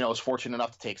 I was fortunate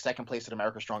enough to take second place at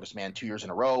America's Strongest Man 2 years in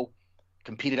a row,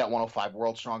 competed at 105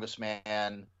 World's Strongest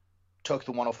Man, took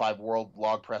the 105 World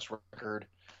Log Press record.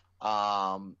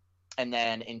 And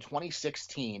then in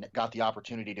 2016, got the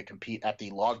opportunity to compete at the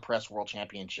Log Press World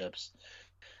Championships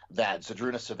that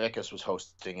Zydrunas Savickas was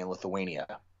hosting in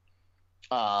Lithuania.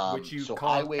 Which you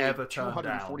can't ever turn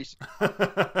down.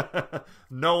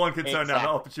 No one can turn down that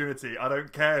opportunity. I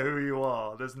don't care who you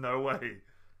are. There's no way.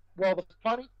 Well, the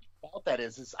funny thing about that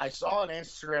is I saw on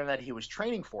Instagram that he was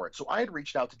training for it. So I had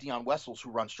reached out to Dion Wessels, who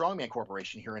runs Strongman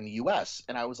Corporation here in the U.S.,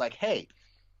 and I was like, hey,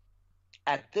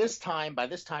 by this time,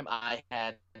 I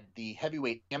had the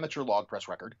heavyweight amateur log press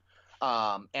record.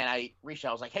 And I reached out.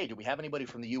 I was like, hey, do we have anybody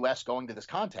from the U.S. going to this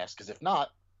contest? Because if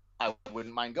not, I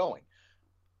wouldn't mind going.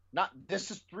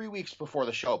 This is 3 weeks before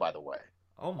the show, by the way.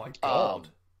 Oh my God.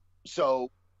 So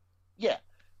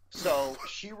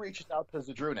she reaches out to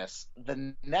Zydrunas.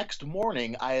 The next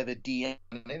morning, I have a DM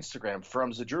on Instagram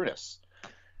from Zydrunas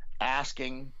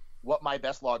asking what my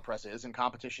best log press is in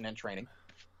competition and training.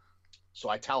 So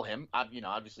I tell him, I'm,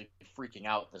 obviously freaking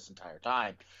out this entire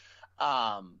time.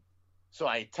 So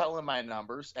I tell him my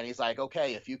numbers, and he's like,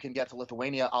 okay, if you can get to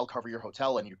Lithuania, I'll cover your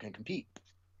hotel and you can compete.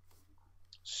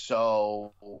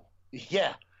 So,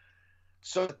 yeah.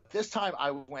 So this time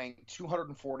I was weighing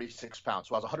 246 pounds.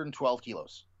 So I was 112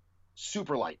 kilos,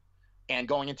 super light, and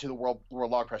going into the World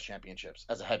Log Press Championships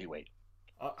as a heavyweight.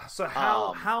 So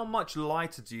how much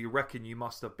lighter do you reckon you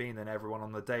must have been than everyone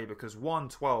on the day? Because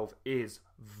 112 is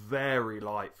very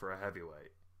light for a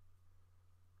heavyweight.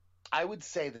 I would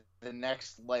say that the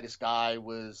next lightest guy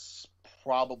was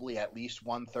probably at least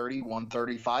 130,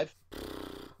 135.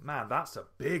 Man, that's a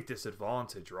big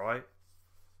disadvantage, right?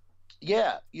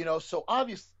 Yeah, so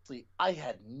obviously I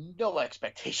had no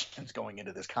expectations going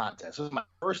into this contest. It was my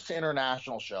first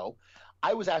international show.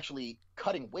 I was actually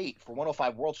cutting weight for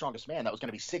 105 World's Strongest Man. That was going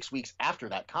to be 6 weeks after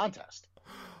that contest.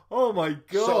 Oh my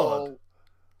God. So,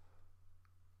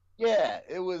 yeah,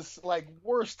 it was like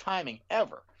worst timing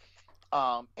ever.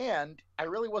 And I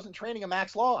really wasn't training a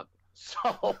max log. So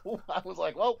I was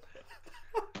like, well,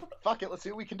 fuck it. Let's see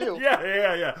what we can do.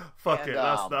 Yeah. Fuck it.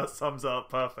 That sums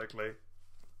up perfectly.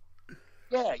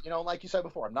 Yeah, like you said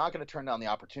before, I'm not going to turn down the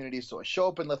opportunity. So I show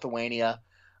up in Lithuania.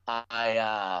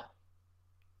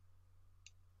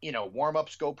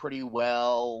 Warm-ups go pretty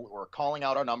well. We're calling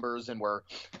out our numbers and we're,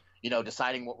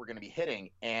 deciding what we're going to be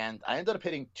hitting. And I ended up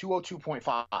hitting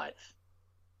 202.5.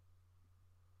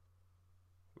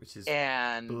 Which is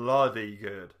bloody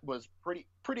good. Was pretty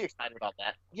excited about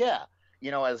that. Yeah.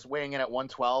 I was weighing in at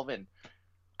 112, and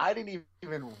I didn't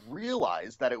even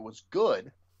realize that it was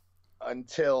good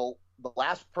until the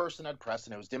last person I'd pressed,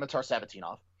 and it was Dimitar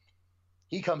Sabatinov.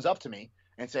 He comes up to me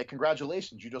and said,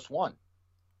 congratulations, you just won.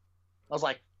 I was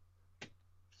like,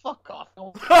 fuck off.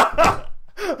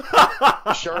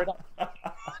 Sure enough.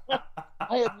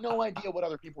 I had no idea what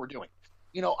other people were doing.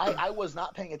 I was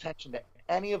not paying attention to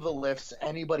any of the lifts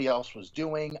anybody else was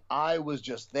doing. I was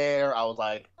just there. I was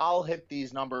like, I'll hit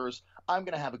these numbers. I'm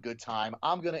going to have a good time.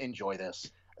 I'm going to enjoy this.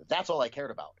 That's all I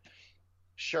cared about.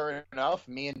 Sure enough,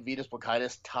 me and Vitas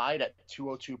Blokaitis tied at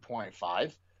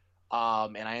 202.5.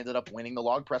 And I ended up winning the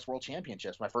Log Press World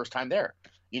Championships my first time there.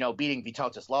 Beating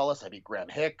Vytautas Lalas. I beat Graham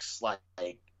Hicks. Like,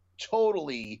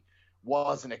 totally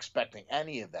wasn't expecting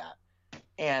any of that.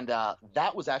 And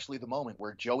that was actually the moment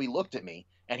where Joey looked at me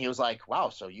and he was like, wow,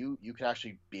 so you could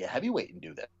actually be a heavyweight and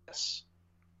do this.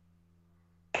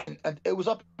 And it was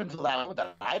up until that moment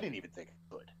that I didn't even think I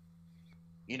could.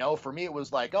 For me, it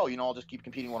was like, oh, I'll just keep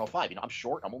competing 105. I'm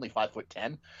short. I'm only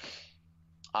 5'10".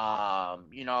 I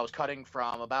was cutting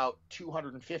from about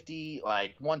 250,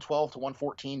 like 112 to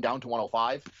 114 down to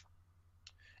 105.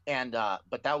 And,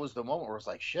 but that was the moment where it was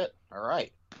like, shit, all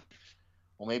right.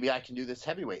 well, maybe I can do this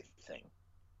heavyweight thing.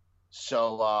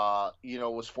 So,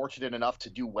 was fortunate enough to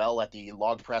do well at the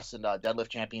log press and deadlift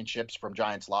championships from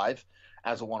Giants Live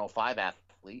as a 105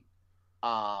 athlete.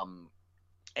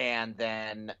 And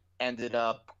then ended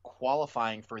up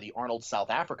qualifying for the Arnold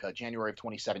South Africa, January of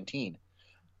 2017.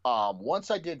 Once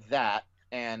I did that,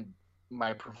 and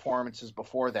my performances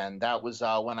before then, that was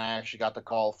when I actually got the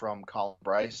call from Colin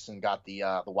Bryce and got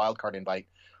the wild card invite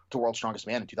to World's Strongest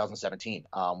Man in 2017,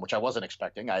 which I wasn't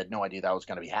expecting. I had no idea that was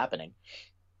going to be happening.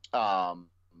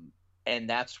 And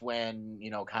that's when,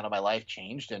 kind of my life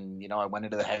changed, and, I went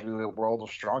into the heavyweight world of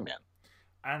strongman.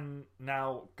 And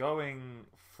now going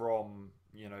from,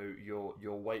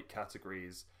 your weight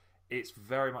categories, it's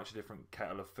very much a different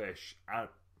kettle of fish. And,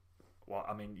 well,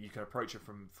 I mean, you can approach it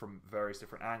from various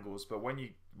different angles, but when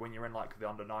you're in like the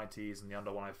under 90s and the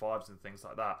under 105s and things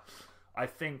like that, I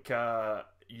think,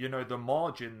 the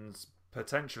margins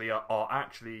potentially are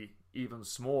actually even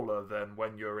smaller than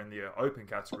when you're in the open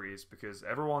categories, because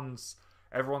everyone's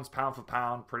pound for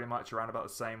pound pretty much around about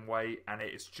the same weight, and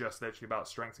it's just literally about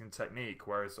strength and technique.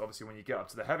 Whereas obviously when you get up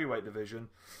to the heavyweight division,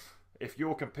 if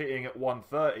you're competing at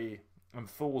 130 and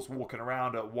Thor's walking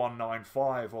around at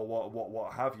 195 or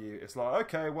what have you, it's like,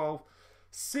 okay, well,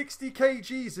 60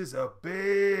 kgs is a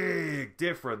big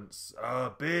difference.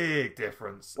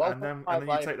 Well, and then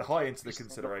you take the height into the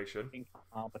consideration.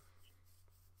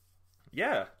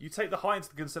 Yeah, you take the height into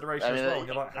the consideration as well, and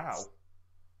you're like, how?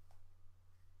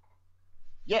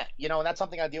 Yeah, and that's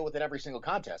something I deal with in every single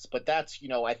contest. But that's,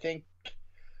 I think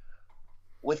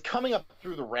with coming up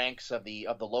through the ranks of the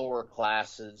lower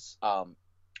classes,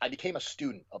 I became a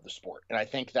student of the sport, and I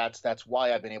think that's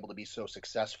why I've been able to be so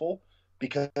successful,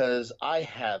 because I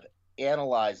have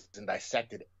analyzed and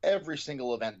dissected every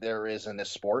single event there is in this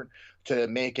sport to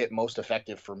make it most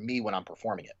effective for me when I'm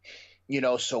performing it.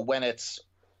 So when it's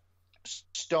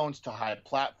stones to high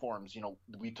platforms,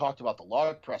 we talked about the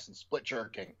log press and split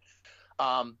jerking.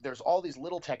 There's all these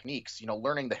little techniques,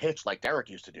 learning the hitch like Derek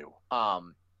used to do.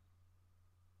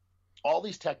 All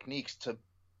these techniques to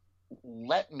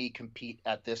let me compete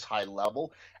at this high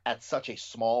level at such a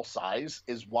small size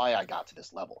is why I got to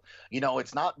this level.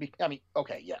 It's not,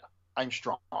 okay, yeah, I'm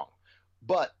strong,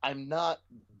 but I'm not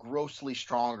grossly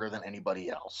stronger than anybody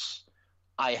else.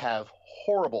 I have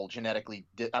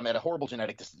I'm at a horrible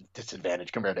genetic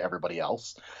disadvantage compared to everybody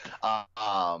else. But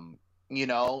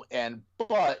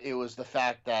it was the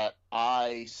fact that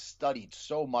I studied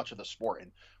so much of the sport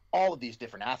and all of these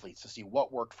different athletes to see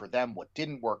what worked for them, what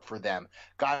didn't work for them,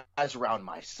 guys around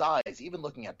my size, even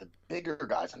looking at the bigger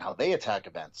guys and how they attack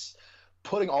events,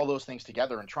 putting all those things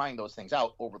together and trying those things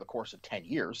out over the course of 10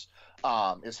 years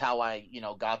is how I,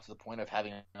 got to the point of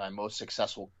having my most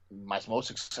successful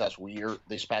year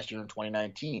this past year in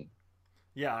 2019.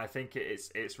 Yeah, I think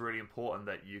it's really important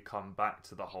that you come back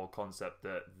to the whole concept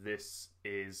that this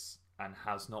is and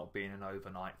has not been an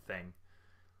overnight thing.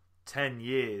 10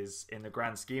 years in the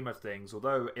grand scheme of things,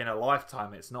 although in a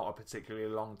lifetime it's not a particularly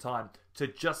long time, to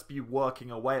just be working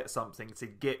away at something to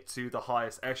get to the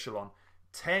highest echelon.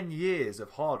 10 years of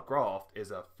hard graft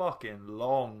is a fucking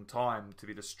long time to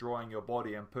be destroying your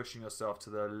body and pushing yourself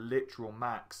to the literal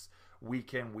max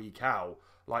week in, week out.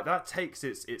 Like, that takes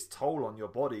its toll on your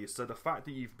body. So the fact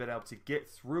that you've been able to get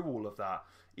through all of that,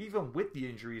 even with the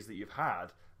injuries that you've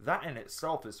had, that in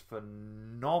itself is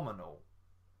phenomenal.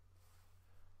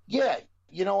 Yeah,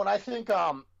 and I think,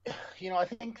 I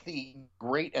think the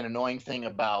great and annoying thing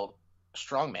about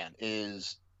strongman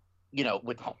is,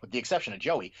 with the exception of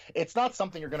Joey, it's not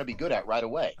something you're going to be good at right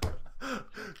away.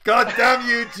 God damn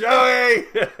you, Joey!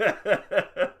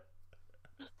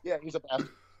 Yeah, he's a bastard.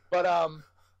 But,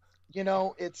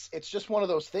 it's just one of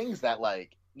those things that,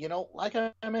 like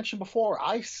I mentioned before,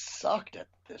 I sucked at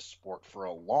this sport for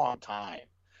a long time.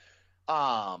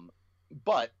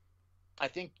 But I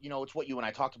think, it's what you and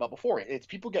I talked about before. It's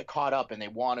people get caught up and they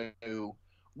want to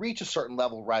reach a certain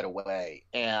level right away.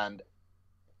 And,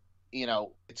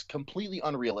 it's completely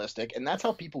unrealistic. And that's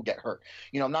how people get hurt.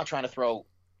 I'm not trying to throw,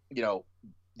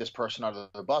 this person under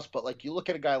the bus, but like you look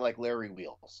at a guy like Larry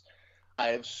Wheels. I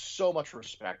have so much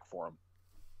respect for him.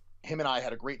 Him and I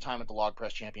had a great time at the Log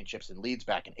Press Championships in Leeds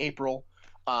back in April.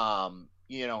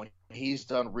 He's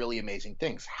done really amazing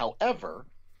things. However,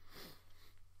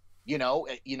 you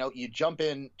jump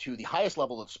into the highest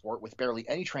level of the sport with barely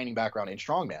any training background in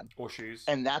strongman or shoes,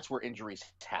 and that's where injuries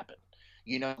happen.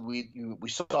 We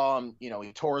saw him.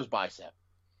 He tore his bicep.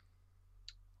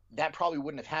 That probably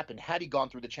wouldn't have happened had he gone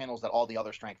through the channels that all the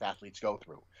other strength athletes go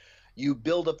through. You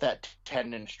build up that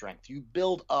tendon strength. You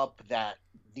build up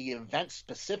the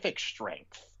event-specific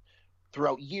strength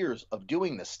throughout years of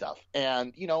doing this stuff.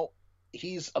 And,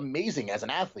 he's amazing as an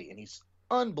athlete, and he's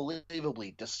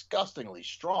unbelievably, disgustingly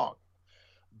strong.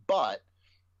 But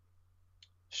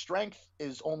strength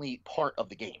is only part of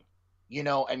the game.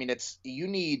 I mean, you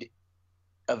need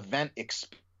event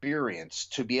experience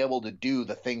to be able to do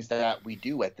the things that we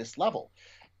do at this level.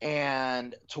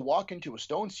 And to walk into a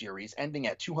Stone Series ending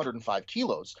at 205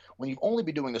 kilos, when you've only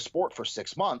been doing the sport for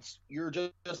 6 months, you're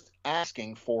just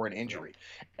asking for an injury.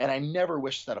 And I never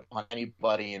wish that upon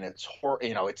anybody. And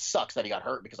it sucks that he got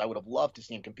hurt, because I would have loved to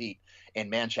see him compete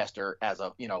in Manchester as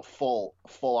a, full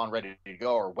on ready to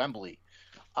go, or Wembley.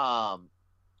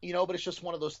 But it's just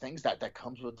one of those things that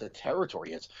comes with the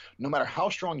territory. Is no matter how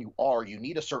strong you are, you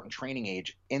need a certain training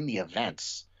age in the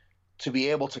events to be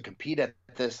able to compete at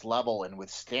this level and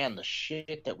withstand the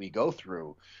shit that we go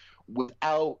through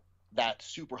without that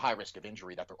super high risk of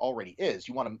injury that there already is.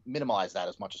 You want to minimize that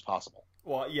as much as possible.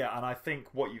 Well, yeah, and I think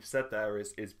what you've said there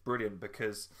is brilliant,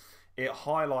 because it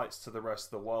highlights to the rest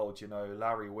of the world,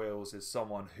 Larry Wheels is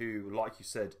someone who, like you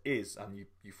said, is, and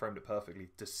you framed it perfectly,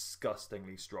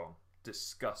 disgustingly strong.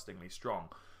 Disgustingly strong.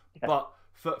 Yeah. But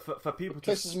for people it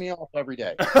pisses me off every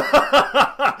day.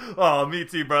 Oh, me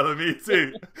too, brother, me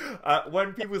too.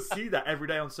 When people see that every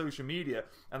day on social media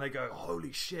and they go,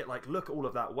 holy shit, like, look at all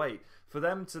of that weight. For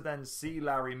them to then see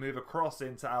Larry move across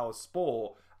into our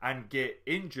sport and get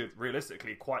injured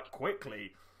realistically quite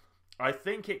quickly, I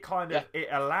think it kind of it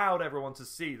allowed everyone to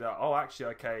see that, oh, actually,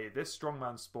 okay, this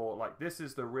strongman sport, like, this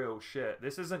is the real shit.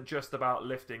 This isn't just about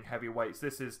lifting heavy weights.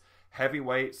 This is heavy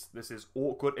weights. This is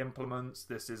awkward implements.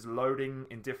 This is loading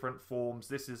in different forms.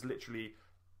 This is literally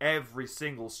every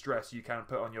single stress you can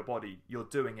put on your body. You're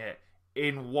doing it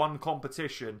in one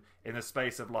competition in a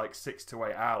space of like 6 to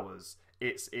 8 hours.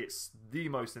 It's the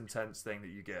most intense thing that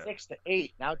you get. 6 to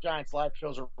 8. Now Giants live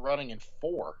shows are running in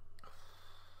 4.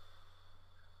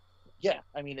 Yeah,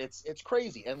 I mean, it's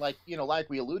crazy. And like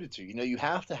we alluded to, you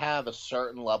have to have a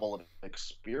certain level of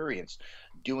experience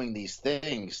doing these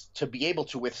things to be able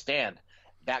to withstand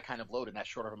that kind of load in that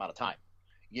short amount of time.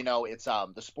 It's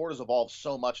the sport has evolved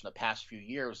so much in the past few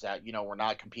years that we're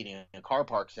not competing in car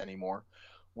parks anymore.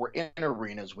 We're in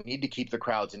arenas. We need to keep the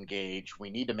crowds engaged.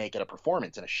 We need to make it a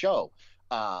performance and a show.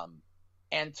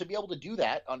 And to be able to do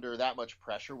that under that much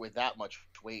pressure with that much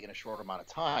weight in a short amount of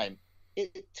time,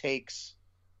 it takes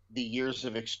the years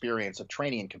of experience of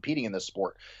training and competing in this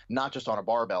sport, not just on a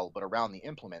barbell, but around the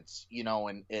implements,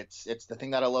 and it's the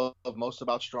thing that I love most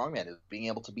about strongman is being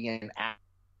able to be an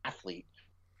athlete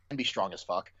and be strong as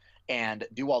fuck and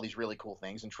do all these really cool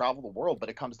things and travel the world. But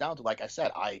it comes down to, like I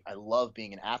said, I love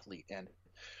being an athlete. And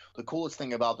the coolest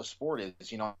thing about the sport is,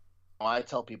 I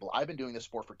tell people I've been doing this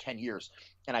sport for 10 years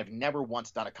and I've never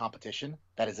once done a competition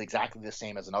that is exactly the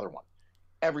same as another one.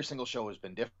 Every single show has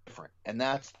been different. And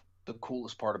that's the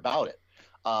coolest part about it.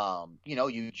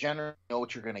 You generally know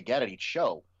what you're going to get at each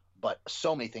show, but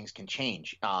so many things can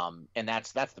change. And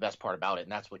that's the best part about it.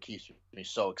 And that's what keeps me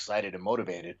so excited and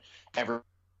motivated every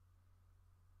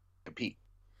compete.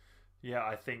 Yeah,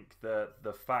 I think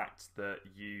the fact that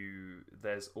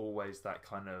there's always that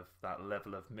kind of that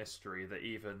level of mystery that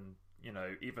even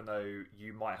though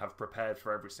you might have prepared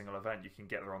for every single event, you can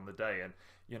get there on the day. And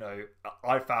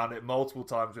I found it multiple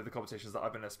times with the competitions that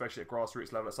I've been, especially at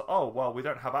grassroots level. It's like, oh, well, we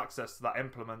don't have access to that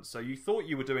implement, so you thought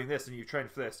you were doing this and you trained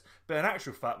for this, but in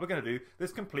actual fact, we're going to do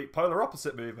this complete polar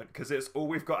opposite movement because it's all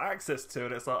we've got access to.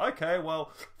 And it's like, okay,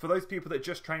 well, for those people that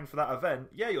just train for that event,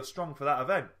 yeah, you're strong for that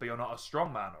event, but you're not a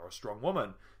strong man or a strong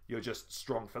woman. You're just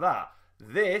strong for that.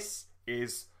 This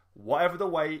is whatever the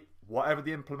weight, whatever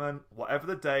the implement, whatever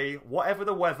the day, whatever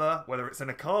the weather, whether it's in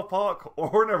a car park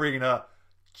or an arena,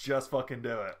 just fucking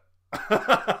do it.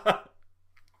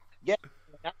 Yeah,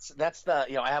 that's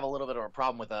the I have a little bit of a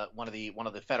problem with one of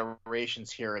the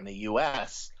federations here in the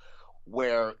U.S.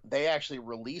 where they actually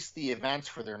release the events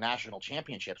for their national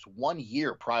championships 1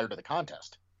 year prior to the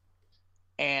contest,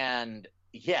 and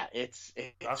yeah, it's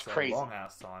that's crazy. A long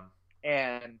ass time.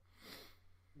 And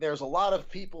there's a lot of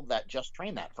people that just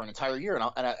train that for an entire year, and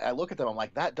I look at them, I'm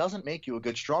like, that doesn't make you a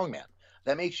good strongman.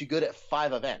 That makes you good at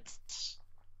 5 events.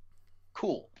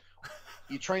 Cool.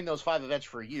 You train those 5 events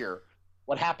for a year.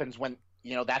 What happens when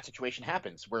that situation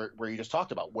happens where you just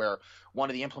talked about, where one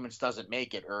of the implements doesn't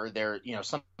make it, or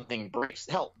something breaks?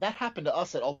 Hell, that happened to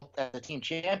us at the team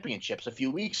championships a few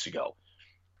weeks ago.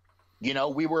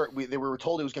 We were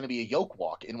told it was going to be a yoke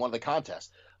walk in one of the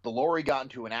contests. The lorry got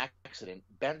into an accident,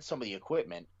 bent some of the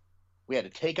equipment. We had to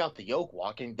take out the yoke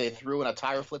walk, and they threw in a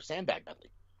tire flip sandbag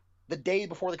medley the day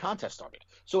before the contest started.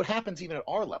 So it happens even at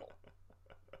our level.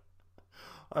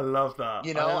 I love that.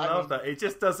 I love that. It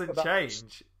just doesn't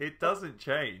change. It doesn't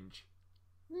change.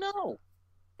 No.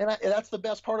 And that's the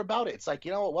best part about it. It's like,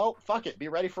 well, fuck it, be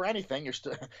ready for anything. You're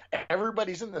still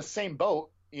everybody's in the same boat.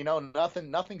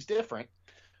 Nothing's different.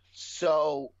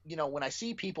 So, when I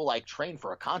see people like train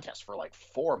for a contest for like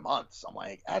 4 months, I'm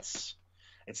like,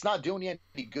 it's not doing you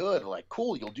any good. Like,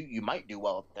 cool, you might do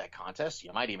well at that contest.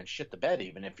 You might even shit the bed,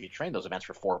 even if you train those events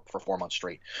for 4 months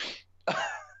straight.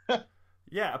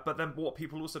 Yeah, but then what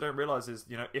people also don't realize is,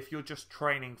 if you're just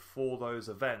training for those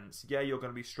events, yeah, you're going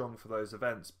to be strong for those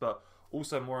events, but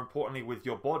also more importantly with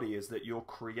your body is that you're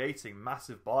creating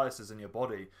massive biases in your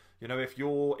body. If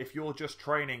you're just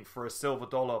training for a silver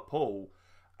dollar pull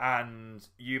and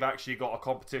you've actually got a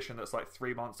competition that's like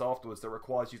 3 months afterwards that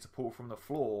requires you to pull from the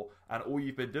floor and all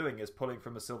you've been doing is pulling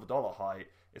from a silver dollar height,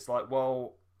 it's like,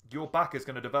 well, your back is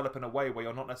going to develop in a way where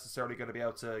you're not necessarily going to be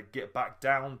able to get back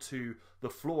down to the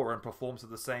floor and perform to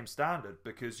the same standard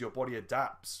because your body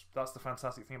adapts. That's the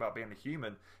fantastic thing about being a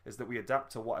human, is that we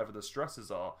adapt to whatever the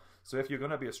stresses are. So if you're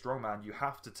going to be a strongman, you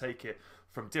have to take it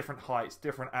from different heights,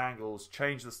 different angles,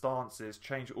 change the stances,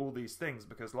 change all these things,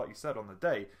 because like you said, on the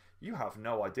day, you have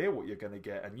no idea what you're going to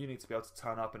get, and you need to be able to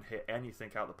turn up and hit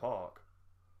anything out the park.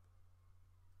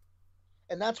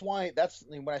 And that's when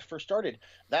I first started,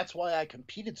 that's why I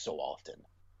competed so often.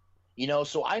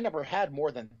 So I never had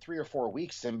more than 3 or 4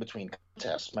 weeks in between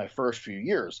contests my first few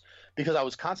years, because I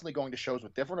was constantly going to shows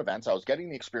with different events. I was getting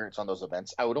the experience on those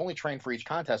events. I would only train for each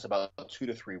contest about 2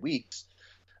 to 3 weeks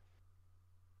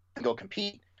and go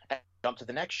compete and jump to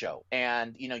the next show.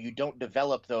 And, you don't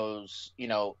develop those,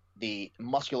 the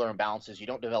muscular imbalances. You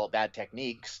don't develop bad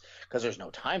techniques because there's no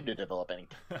time to develop any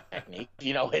technique.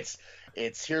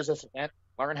 It's here's this event,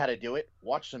 learn how to do it,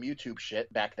 watch some YouTube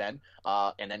shit back then,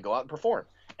 and then go out and perform.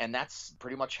 And that's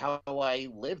pretty much how I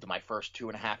lived my first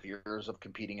 2.5 years of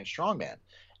competing in strongman.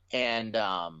 And,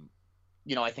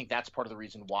 I think that's part of the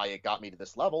reason why it got me to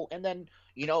this level. And then,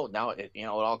 now it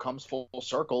all comes full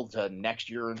circle to next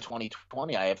year in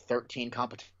 2020. I have 13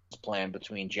 competitions planned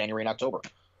between January and October.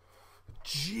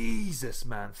 Jesus,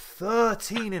 man,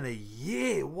 13 in a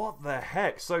year. What the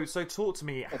heck? So talk to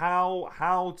me.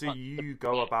 How do you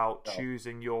go about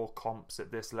choosing your comps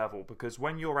at this level? Because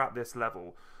when you're at this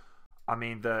level, I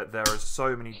mean, there are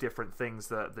so many different things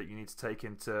that you need to take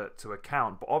into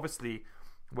account. But obviously,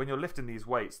 when you're lifting these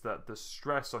weights, that the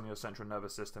stress on your central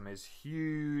nervous system is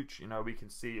huge. We can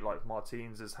see like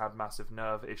Martins has had massive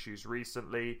nerve issues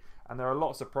recently, and there are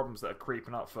lots of problems that are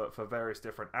creeping up for various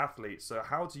different athletes. So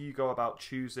how do you go about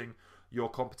choosing your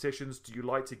competitions? Do you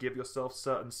like to give yourself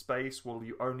certain space? Will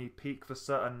you only peak for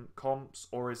certain comps?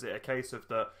 Or is it a case of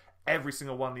that every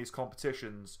single one of these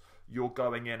competitions, you're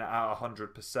going in at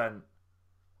 100%?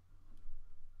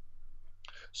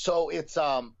 So it's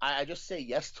I just say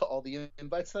yes to all the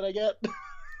invites that I get.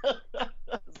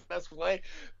 That's the best way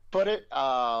put it.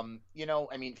 I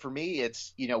mean, for me,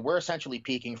 it's we're essentially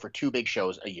peaking for 2 big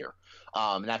shows a year,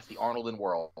 and that's the Arnold and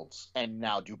Worlds, and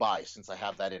now Dubai, since I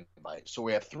have that invite. So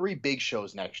we have 3 big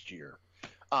shows next year,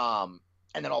 and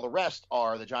then all the rest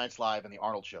are the Giants Live and the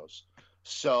Arnold shows.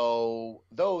 So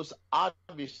those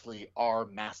obviously are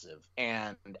massive,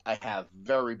 and I have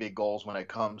very big goals when it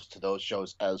comes to those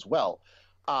shows as well.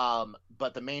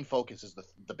 But the main focus is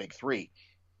the big 3.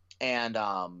 And,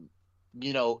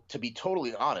 to be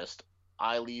totally honest,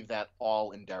 I leave that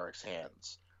all in Derek's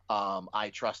hands.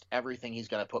 I trust everything he's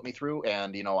going to put me through.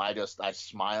 And, I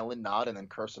smile and nod and then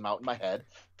curse him out in my head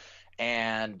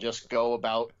and just go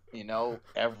about,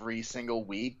 every single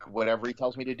week, whatever he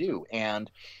tells me to do.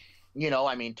 And,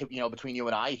 I mean, between you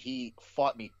and I, he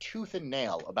fought me tooth and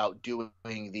nail about doing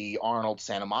the Arnold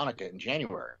Santa Monica in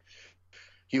January.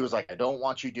 He was like, I don't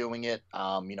want you doing it.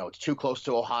 It's too close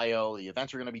to Ohio. The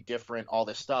events are going to be different, all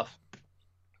this stuff.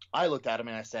 I looked at him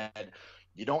and I said,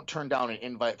 you don't turn down an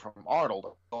invite from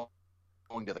Arnold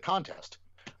going to the contest.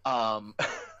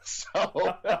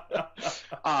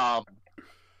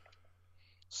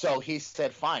 So he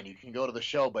said, fine, you can go to the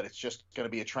show, but it's just going to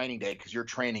be a training day because you're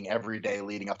training every day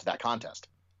leading up to that contest.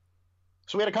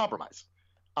 So we had a compromise.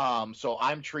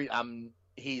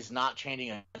 He's not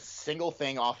changing a single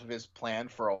thing off of his plan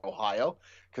for Ohio,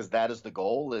 because that is the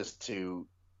goal, is to,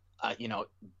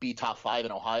 be top 5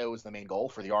 in Ohio is the main goal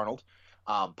for the Arnold.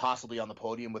 Possibly on the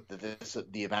podium with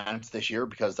the events this year,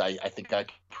 because I think I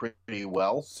pretty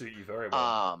well. Suit you very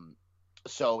well.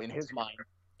 So in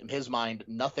his mind,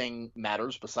 nothing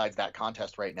matters besides that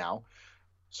contest right now.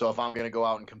 So if I'm going to go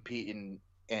out and compete in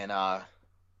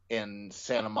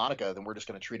Santa Monica, then we're just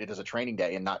going to treat it as a training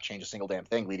day and not change a single damn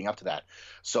thing leading up to that.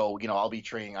 So, I'll be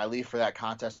training. I leave for that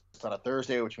contest on a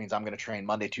Thursday, which means I'm going to train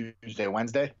Monday, Tuesday,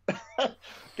 Wednesday,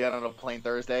 get on a plane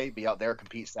Thursday, be out there,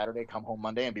 compete Saturday, come home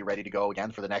Monday, and be ready to go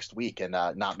again for the next week and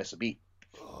not miss a beat.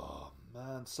 Oh,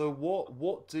 Man, so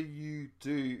what do you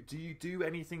do? Do you do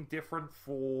anything different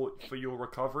for your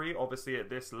recovery? Obviously, at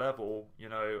this level, you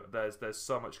know, there's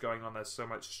so much going on. There's so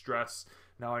much stress.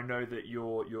 Now, I know that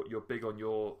you're big on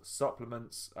your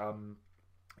supplements.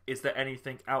 Is there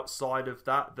anything outside of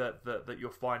that you're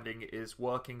finding is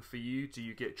working for you? Do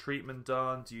you get treatment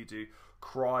done? Do you do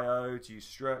cryo? Do you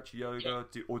stretch, yoga?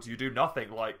 Or do you do nothing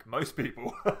like most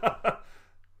people?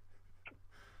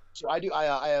 So I do.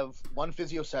 I have one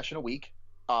physio session a week,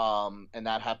 and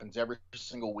that happens every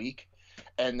single week.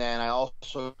 And then I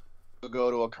also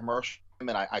go to a commercial gym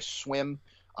and I swim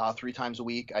 3 times a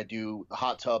week. I do a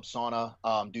hot tub, sauna,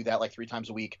 do that like 3 times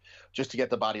a week just to get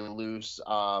the body loose,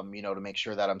 to make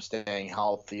sure that I'm staying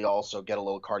healthy. Also get a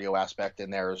little cardio aspect in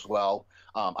there as well.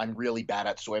 I'm really bad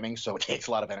at swimming, so it takes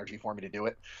a lot of energy for me to do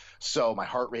it. So my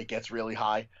heart rate gets really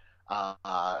high,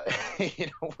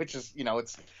 which is,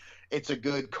 it's a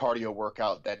good cardio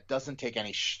workout that doesn't take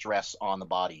any stress on the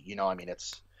body.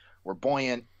 We're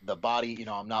buoyant, the body,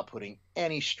 I'm not putting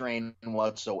any strain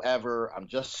whatsoever. I'm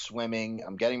just swimming.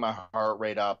 I'm getting my heart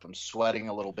rate up. I'm sweating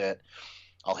a little bit.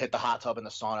 I'll hit the hot tub and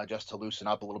the sauna just to loosen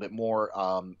up a little bit more.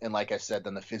 And like I said,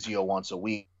 then the physio once a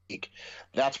week.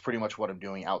 That's pretty much what I'm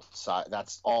doing outside.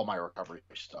 That's all my recovery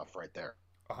stuff right there.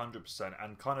 100%.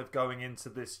 And kind of going into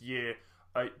this year,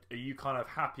 are you kind of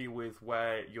happy with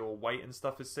where your weight and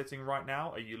stuff is sitting right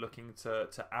now? Are you looking to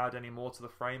add any more to the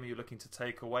frame? Are you looking to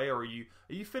take away? Or are you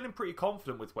feeling pretty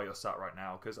confident with where you're sat right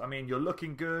now? Because, I mean, you're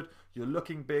looking good. You're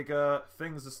looking bigger.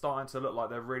 Things are starting to look like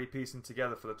they're really piecing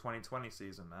together for the 2020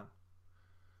 season, man.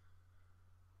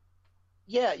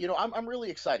 Yeah, I'm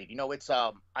really excited. It's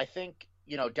I think,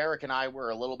 Derek and I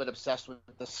were a little bit obsessed with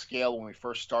the scale when we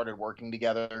first started working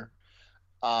together.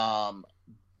 Um,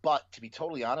 but to be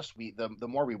totally honest, the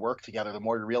more we work together, the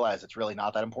more we realize it's really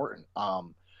not that important.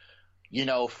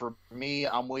 For me,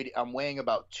 I'm weighing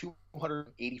about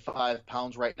 285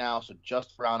 pounds right now, so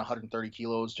just around 130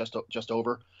 kilos, just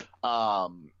over.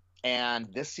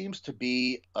 And this seems to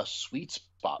be a sweet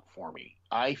spot for me.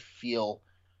 I feel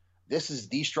this is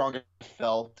the strongest I've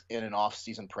felt in an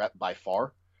off-season prep by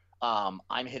far.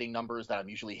 I'm hitting numbers that I'm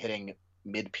usually hitting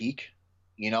mid-peak,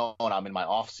 and I'm in my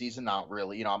off-season, not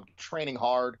really, I'm training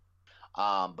hard,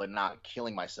 but not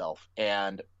killing myself.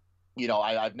 And,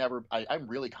 I'm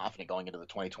really confident going into the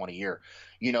 2020 year.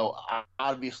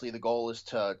 Obviously the goal is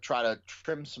to try to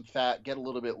trim some fat, get a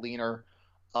little bit leaner,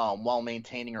 while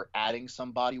maintaining or adding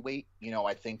some body weight.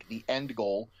 I think the end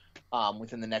goal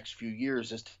within the next few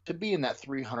years is to be in that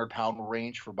 300-pound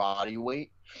range for body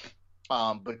weight,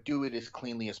 but do it as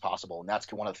cleanly as possible. And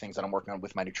that's one of the things that I'm working on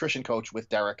with my nutrition coach, with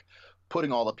Derek,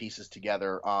 putting all the pieces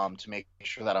together to make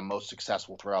sure that I'm most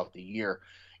successful throughout the year.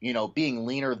 Being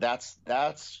leaner, that's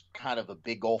kind of a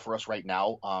big goal for us right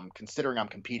now, considering I'm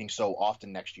competing so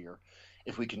often next year.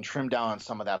 If we can trim down on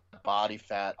some of that body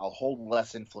fat, I'll hold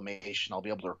less inflammation. I'll be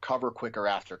able to recover quicker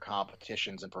after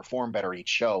competitions and perform better each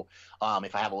show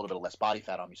if I have a little bit of less body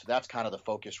fat on me. So that's kind of the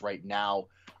focus right now,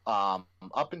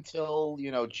 up until,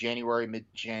 January,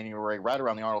 mid-January, right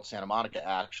around the Arnold Santa Monica,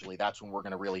 actually. That's when we're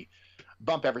going to really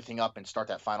bump everything up and start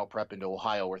that final prep into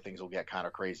Ohio, where things will get kind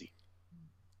of crazy.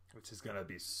 Which is going to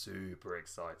be super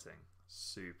exciting.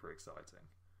 Super exciting.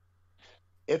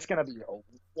 It's going to be a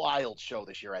wild show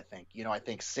this year, I think. I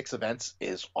think 6 events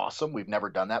is awesome. We've never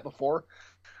done that before.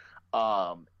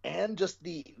 And just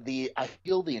I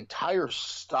feel the entire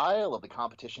style of the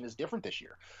competition is different this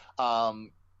year.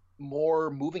 More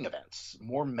moving events,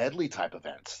 more medley type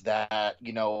events that,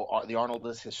 the Arnold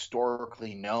is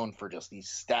historically known for, just these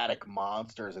static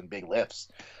monsters and big lifts.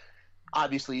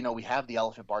 Obviously, we have the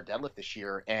elephant bar deadlift this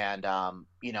year, and,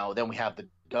 then we have the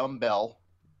dumbbell,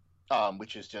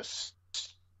 which is just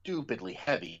stupidly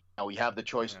heavy. Now we have the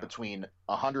choice between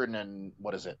 100 and,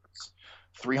 what is it,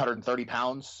 330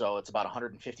 pounds, so it's about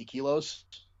 150 kilos,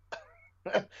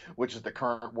 which is the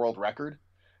current world record.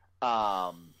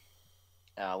 Let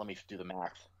me do the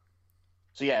math.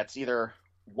 So yeah, it's either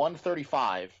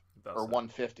 135 or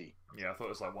 150. Yeah, I thought it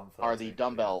was like 130. Are the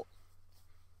dumbbell.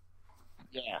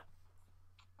 Yeah.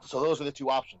 So those are the two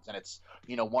options, and it's,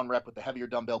 1 rep with the heavier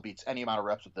dumbbell beats any amount of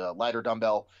reps with the lighter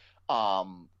dumbbell.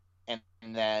 And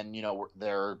then,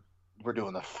 we're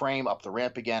doing the frame up the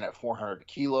ramp again at 400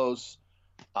 kilos.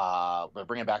 We're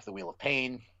bringing back the wheel of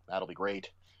pain. That'll be great.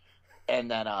 And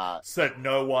then said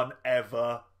no one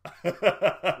ever.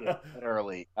 Yeah,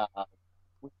 literally.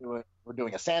 We're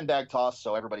doing a sandbag toss,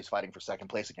 so everybody's fighting for second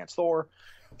place against Thor.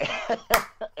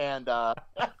 And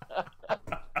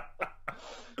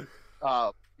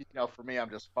for me, I'm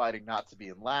just fighting not to be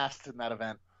in last in that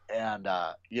event. And,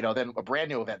 then a brand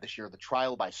new event this year, the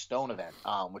Trial by Stone event,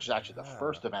 which is actually the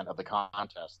first event of the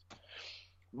contest.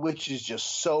 which is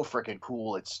just so freaking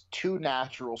cool. It's 2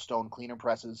 natural stone clean and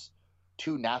presses,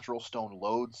 2 natural stone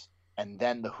loads, and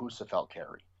then the Husafell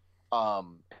carry.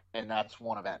 Um, and that's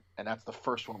one event, and that's the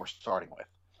first one we're starting with.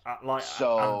 And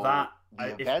So that,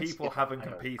 the if events people in haven't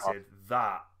Ohio competed,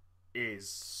 that is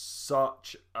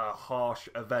such a harsh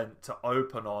event to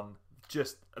open on.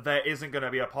 Just there isn't going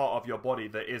to be a part of your body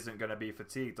that isn't going to be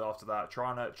fatigued after that.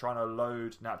 Trying to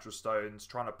load natural stones,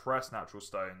 trying to press natural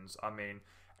stones. I mean,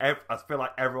 I feel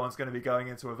like everyone's going to be going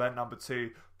into event number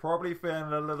 2 probably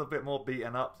feeling a little bit more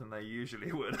beaten up than they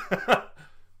usually would.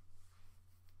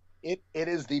 it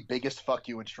is the biggest fuck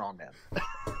you in strongman.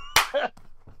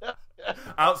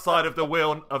 Outside of the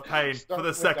wheel of pain for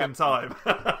the second time.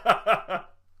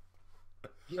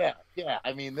 Yeah.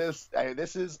 I mean, this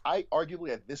is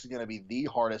arguably this is going to be the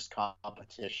hardest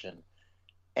competition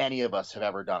any of us have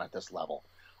ever done at this level.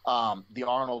 The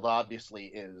Arnold obviously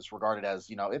is regarded as,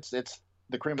 it's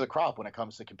the cream of the crop when it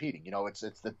comes to competing. It's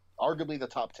the arguably the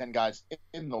top 10 guys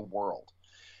in the world,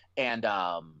 and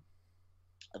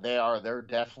they're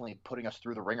definitely putting us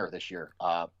through the ringer this year.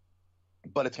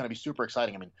 But it's going to be super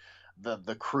exciting. I mean,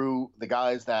 the crew, the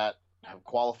guys that have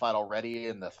qualified already,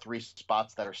 and the 3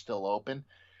 spots that are still open.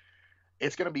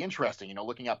 It's going to be interesting.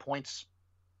 Looking at points,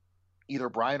 either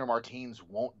Brian or Martins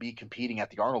won't be competing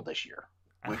at the Arnold this year,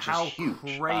 which is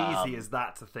huge. How crazy is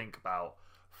that to think about?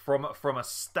 From a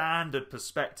standard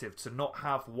perspective, to not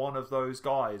have one of those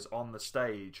guys on the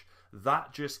stage,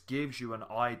 that just gives you an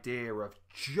idea of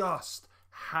just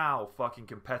how fucking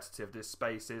competitive this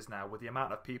space is now with the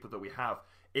amount of people that we have.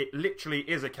 It literally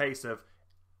is a case of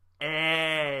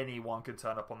anyone can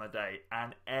turn up on the day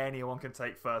and anyone can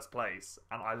take first place,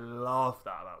 and I love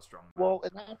that about strongman. Well,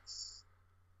 and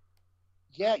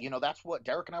that's what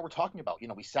Derek and I were talking about.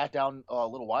 We sat down a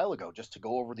little while ago just to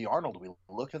go over the Arnold. We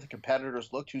looked at the competitors,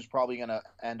 looked who's probably going to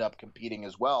end up competing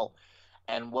as well,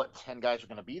 and what 10 guys are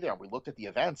going to be there. We looked at the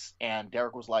events, and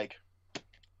Derek was like,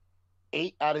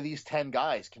 8 out of these 10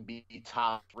 guys can be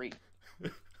top 3.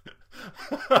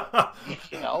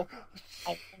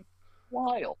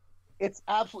 Wild. It's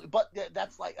absolutely, but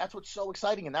that's what's so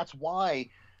exciting, and that's why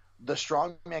the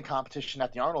strongman competition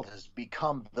at the Arnold has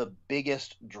become the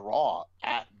biggest draw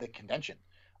at the convention.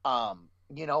 I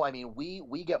mean,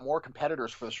 we get more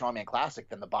competitors for the Strongman Classic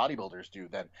than the bodybuilders do,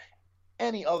 than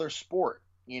any other sport,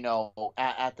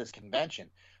 at this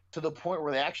convention, to the point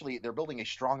where they're building a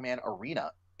strongman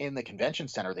arena in the convention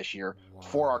center this year. Wow.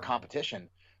 For our competition,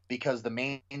 because the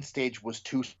main stage was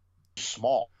too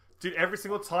small. Dude, every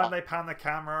single time they pan the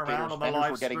camera around on the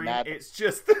live stream, it's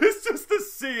just a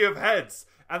sea of heads,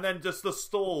 and then just the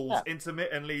stalls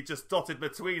intermittently just dotted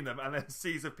between them, and then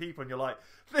seas of people, and you're like,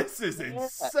 this is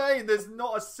insane. There's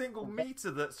not a single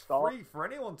meter that's free for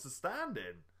anyone to stand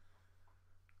in.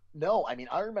 No, I mean,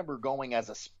 I remember going as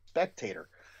a spectator.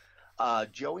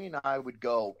 Joey and I would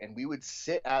go, and we would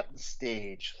sit at the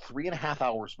stage 3.5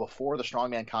 hours before the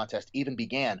strongman contest even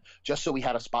began, just so we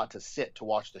had a spot to sit to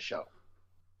watch the show.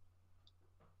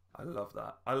 I love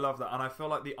that. And I feel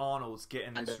like the Arnold's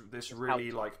getting this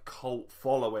really like cult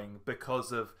following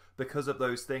because of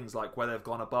those things, like where they've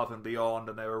gone above and beyond,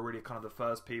 and they were really kind of the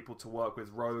first people to work with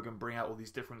Rogue and bring out all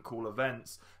these different cool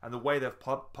events, and the way they've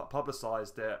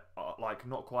publicized it, like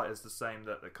not quite as the same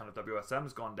that the kind of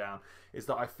WSM's gone down, is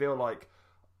that I feel like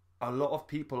a lot of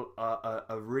people are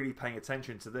really paying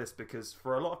attention to this, because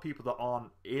for a lot of people that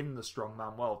aren't in the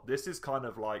strongman world, this is kind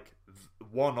of like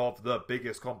one of the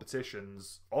biggest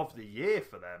competitions of the year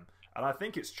for them. And I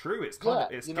think it's true. It's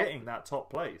getting that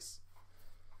top place.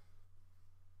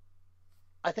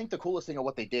 I think the coolest thing of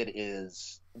what they did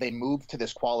is they moved to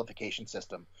this qualification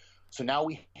system. So now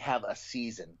we have a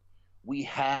season. We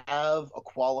have a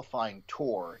qualifying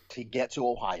tour to get to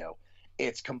Ohio.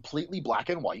 It's completely black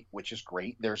and white, which is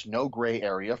great. There's no gray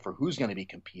area for who's going to be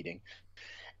competing.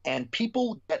 And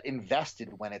people get invested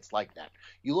when it's like that.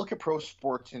 You look at pro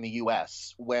sports in the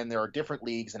U.S. when there are different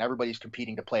leagues and everybody's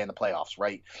competing to play in the playoffs,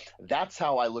 right? That's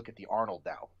how I look at the Arnold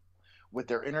now. With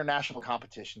their international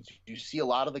competitions, you see a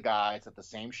lot of the guys at the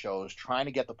same shows trying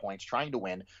to get the points, trying to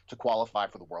win to qualify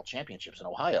for the World Championships in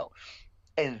Ohio.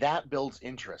 And that builds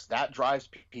interest. That drives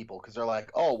people, because they're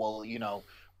like, oh, well,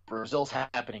 Brazil's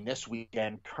happening this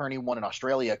weekend. Kearney won in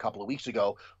Australia a couple of weeks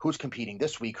ago. Who's competing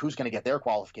this week? Who's going to get their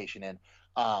qualification in?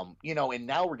 And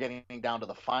now we're getting down to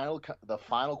the final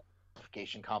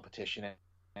qualification competition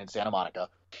in Santa Monica.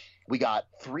 We got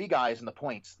 3 guys in the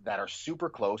points that are super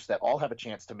close, that all have a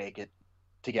chance to make it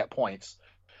to get points.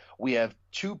 We have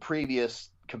 2 previous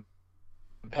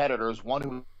competitors, one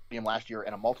who won last year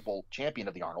and a multiple champion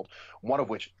of the Arnold, one of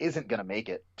which isn't going to make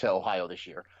it to Ohio this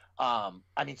year. So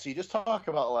you just talk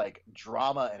about like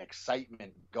drama and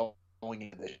excitement going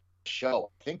into the show.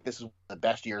 I think this is one of the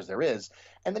best years there is.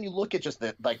 And then you look at just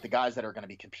the guys that are going to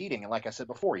be competing, and like I said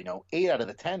before, 8 out of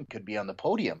the 10 could be on the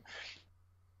podium,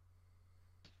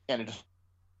 and it just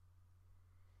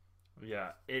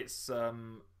Yeah, it's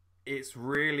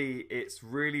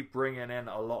really bringing in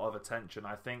a lot of attention.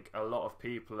 I think a lot of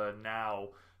people are now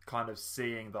kind of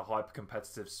seeing the hyper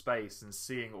competitive space and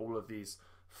seeing all of these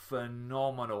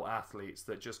phenomenal athletes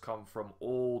that just come from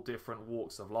all different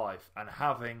walks of life, and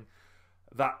having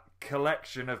that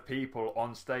collection of people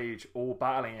on stage all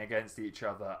battling against each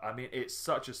other. I mean, it's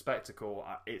such a spectacle.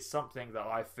 It's something that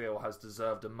I feel has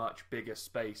deserved a much bigger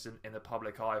space in the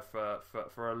public eye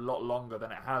for a lot longer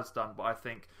than it has done. But I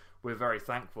think we're very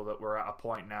thankful that we're at a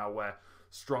point now where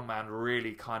strongman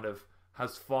really kind of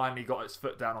has finally got its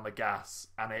foot down on the gas,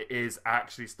 and it is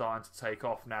actually starting to take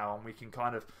off now, and we can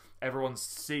kind of, everyone's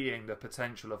seeing the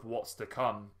potential of what's to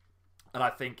come. And I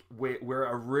think we're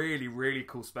at a really, really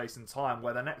cool space in time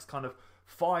where the next kind of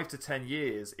 5 to 10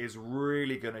 years is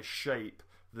really going to shape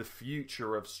the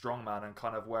future of strongman and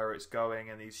kind of where it's going,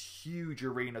 and these huge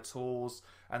arena tours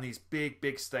and these big,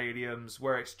 big stadiums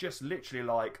where it's just literally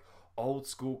like old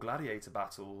school gladiator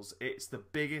battles. It's the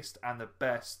biggest and the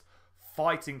best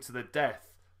fighting to the death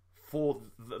for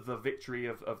the victory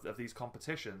of these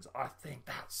competitions. I think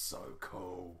that's so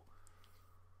cool.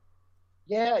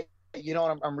 Yeah,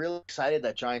 I'm really excited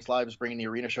that Giants Live is bringing the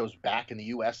arena shows back in the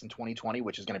U.S. in 2020,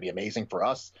 which is going to be amazing for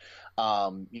us.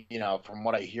 From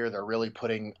what I hear, they're really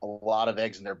putting a lot of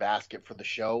eggs in their basket for the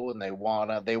show, and they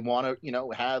wanna,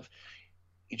 have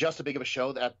just as big of a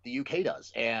show that the UK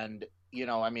does. And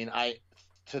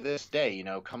to this day,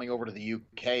 coming over to the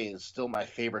UK is still my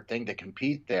favorite thing to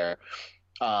compete there,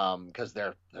 because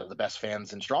they're the best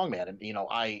fans in strongman, and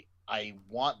I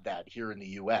want that here in the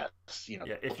U.S. Yeah,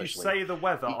 if you say the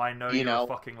weather, I know you're a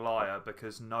fucking liar,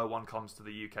 because no one comes to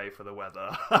the UK for the weather.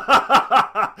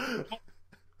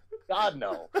 God,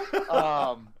 no.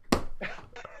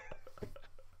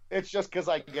 It's just because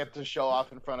I get to show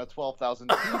off in front of 12,000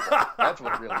 people. That's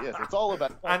what it really is. It's all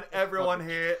about... And everyone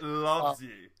here loves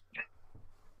you.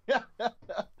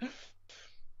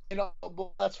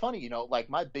 Well, that's funny. Like,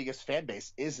 my biggest fan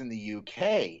base is in the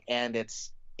UK, and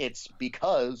it's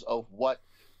because of what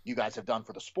you guys have done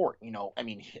for the sport. In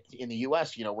the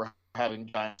US, we're having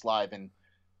Giants Live in,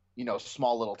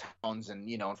 small little towns and,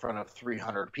 in front of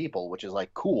 300 people, which is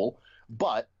like cool.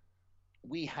 But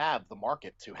we have the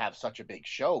market to have such a big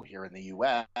show here in the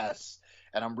US.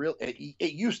 And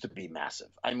it used to be massive.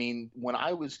 I mean, when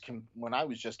I was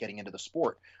just getting into the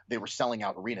sport, they were selling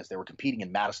out arenas. They were competing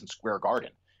in Madison Square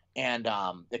Garden. And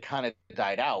it kind of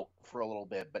died out for a little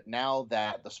bit, but now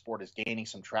that the sport is gaining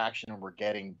some traction and we're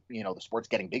getting, the sport's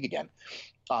getting big again,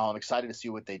 I'm excited to see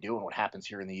what they do and what happens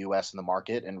here in the U.S. in the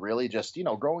market, and really just,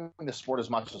 growing the sport as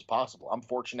much as possible. I'm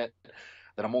fortunate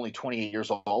that I'm only 28 years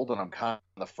old and I'm kind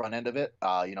of on the front end of it,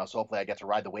 so hopefully I get to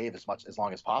ride the wave as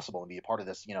long as possible and be a part of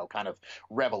this, kind of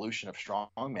revolution of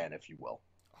strongman, if you will.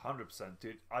 100%,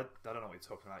 dude. I don't know what you're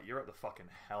talking about. You're at the fucking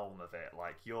helm of it.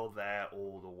 Like, you're there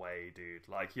all the way, dude.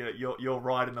 Like, you're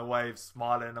riding the waves,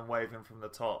 smiling and waving from the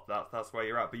top. That's where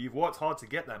you're at. But you've worked hard to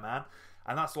get there, man.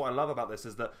 And that's what I love about this,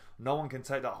 is that no one can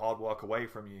take that hard work away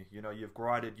from you. You've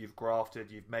grinded, you've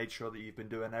grafted, you've made sure that you've been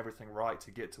doing everything right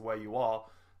to get to where you are.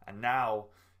 And now,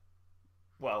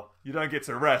 well, you don't get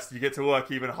to rest. You get to work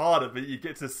even harder, but you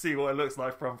get to see what it looks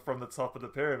like from the top of the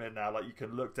pyramid now. Like, you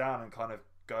can look down and kind of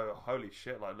go, holy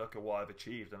shit, like, look at what I've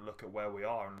achieved and look at where we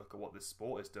are and look at what this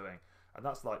sport is doing. And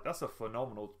that's a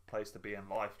phenomenal place to be in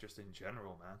life, just in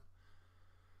general, man.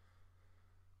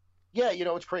 Yeah,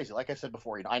 it's crazy. Like I said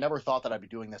before, I never thought that I'd be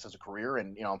doing this as a career,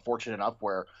 and I'm fortunate enough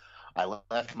where I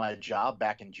left my job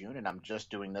back in June and I'm just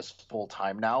doing this full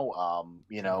time now,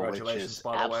 which is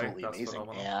absolutely amazing.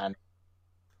 Phenomenal. And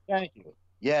thank you.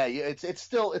 Yeah, it's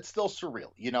still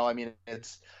surreal.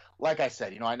 It's like I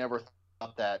said, I never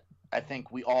thought that. I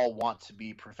think we all want to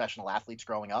be professional athletes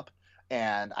growing up,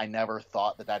 and I never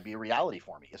thought that that'd be a reality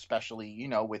for me, especially,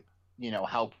 with,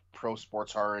 how pro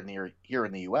sports are here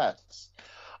in the U.S.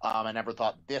 I never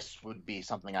thought this would be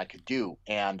something I could do.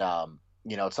 And,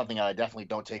 it's something that I definitely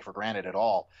don't take for granted at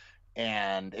all.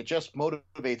 And it just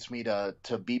motivates me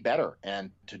to be better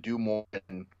and to do more.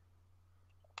 And,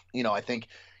 I think,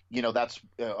 that's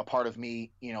a part of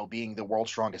me, being the world's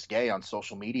strongest gay on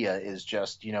social media is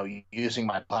just, using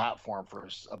my platform for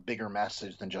a bigger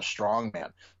message than just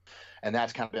strongman. And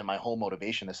that's kind of been my whole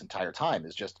motivation this entire time,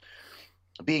 is just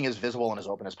being as visible and as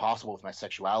open as possible with my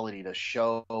sexuality to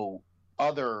show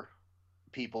other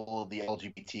people of the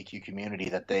LGBTQ community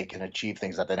that they can achieve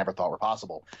things that they never thought were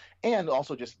possible, and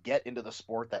also just get into the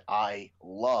sport that I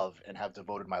love and have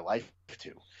devoted my life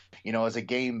to. As a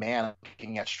gay man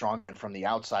looking at strongman from the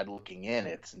outside looking in,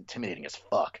 it's intimidating as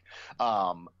fuck.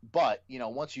 But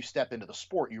once you step into the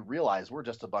sport, you realize we're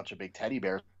just a bunch of big teddy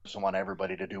bears who want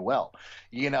everybody to do well.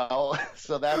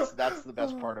 So that's the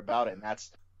best part about it, and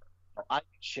that's I get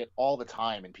shit all the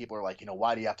time, and people are like,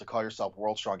 why do you have to call yourself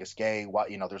world's strongest gay? Why,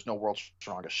 there's no world's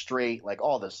strongest straight, like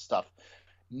all this stuff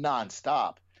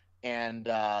nonstop. And,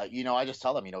 I just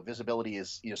tell them, visibility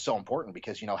is so important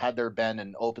because, had there been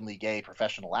an openly gay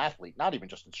professional athlete, not even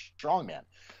just in strongman,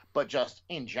 but just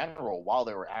in general, while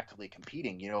they were actively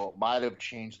competing, might have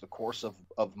changed the course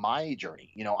of my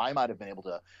journey. I might have been able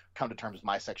to come to terms with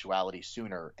my sexuality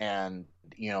sooner and,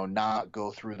 not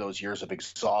go through those years of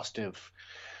exhaustive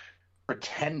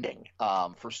pretending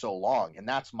for so long. And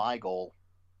that's my goal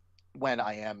when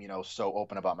I am, so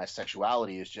open about my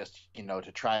sexuality, is just,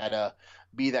 to try to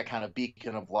be that kind of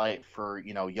beacon of light for,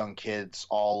 young kids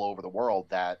all over the world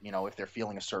that, if they're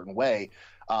feeling a certain way,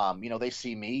 they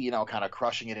see me, kind of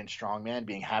crushing it in strongman,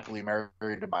 being happily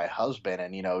married to my husband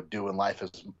and, doing life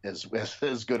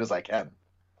as good as I can.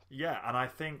 Yeah. And I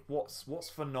think what's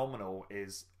phenomenal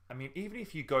is, I mean, even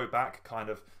if you go back kind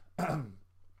of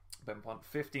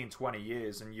 15-20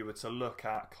 years and you were to look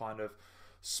at kind of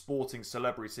sporting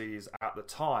celebrities at the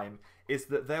time, is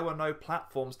that there were no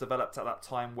platforms developed at that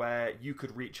time where you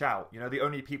could reach out. The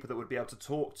only people that would be able to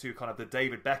talk to kind of the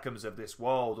David Beckhams of this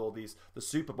world, or the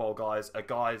Super Bowl guys, are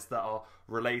guys that are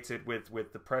related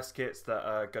with the press kits that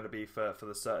are going to be for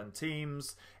the certain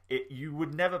teams. You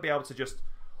would never be able to just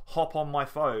hop on my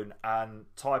phone and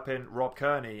type in Rob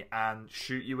Kearney and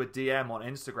shoot you a DM on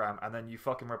Instagram, and then you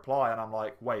fucking reply, and I'm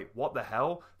like, wait, what the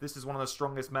hell? This is one of the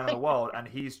strongest men in the world, and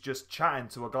he's just chatting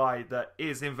to a guy that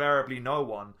is invariably no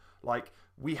one. Like,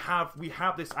 we have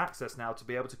this access now to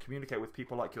be able to communicate with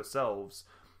people like yourselves.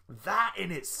 That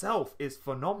in itself is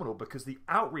phenomenal, because the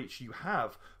outreach you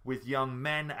have with young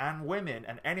men and women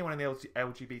and anyone in the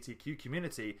LGBTQ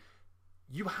community,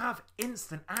 you have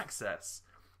instant access.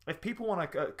 If people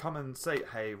want to come and say,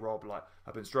 hey, Rob, like,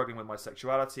 I've been struggling with my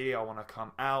sexuality, I want to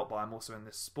come out, but I'm also in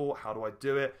this sport, how do I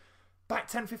do it? Back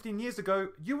 10-15 years ago,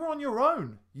 you were on your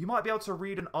own. You might be able to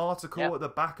read an article at the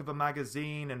back of a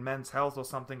magazine in Men's Health or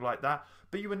something like that,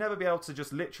 but you would never be able to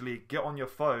just literally get on your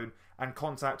phone and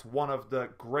contact one of the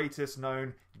greatest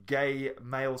known gay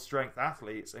male strength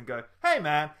athletes and go, hey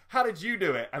man, how did you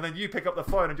do it? And then you pick up the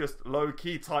phone and just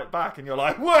low-key type back, and you're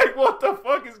like, wait, what the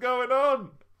fuck is going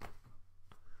on?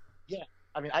 Yeah.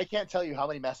 I mean, I can't tell you how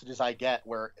many messages I get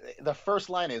where the first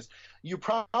line is, you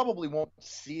probably won't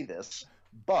see this,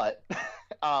 but,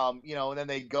 and then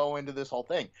they go into this whole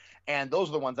thing. And those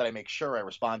are the ones that I make sure I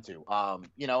respond to.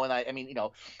 And I mean,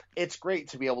 it's great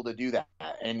to be able to do that.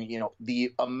 And,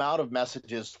 the amount of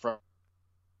messages from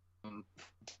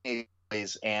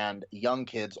teenagers and young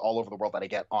kids all over the world that I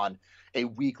get on a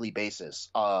weekly basis,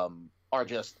 are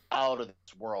just out of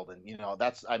this world. And,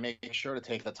 I make sure to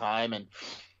take the time and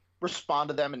respond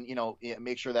to them and,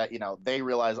 make sure that, they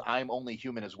realize I'm only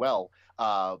human as well.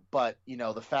 But,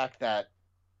 the fact that,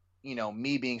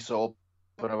 me being so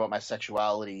open about my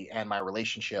sexuality and my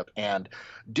relationship and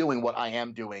doing what I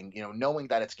am doing, knowing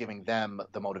that it's giving them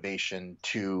the motivation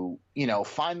to,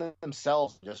 find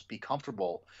themselves, just be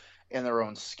comfortable in their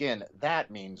own skin,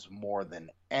 that means more than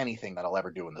anything that I'll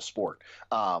ever do in the sport.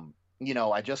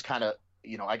 I just kind of,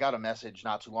 I got a message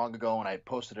not too long ago, and I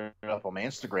posted it up on my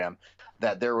Instagram,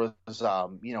 that there was, a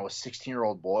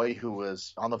 16-year-old boy who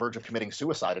was on the verge of committing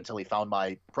suicide until he found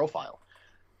my profile,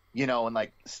 and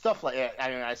like stuff like, I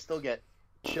mean, I still get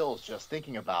chills just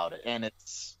thinking about it. And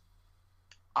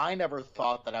I never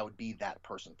thought that I would be that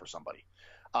person for somebody,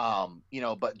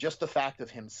 but just the fact of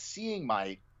him seeing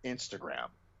my Instagram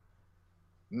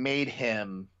made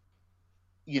him,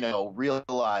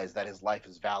 realize that his life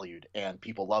is valued and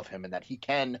people love him and that he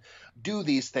can do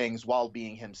these things while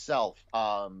being himself.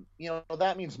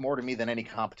 That means more to me than any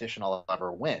competition I'll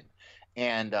ever win.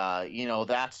 And,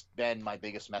 that's been my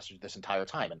biggest message this entire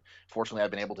time. And fortunately,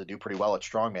 I've been able to do pretty well at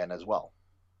Strongman as well.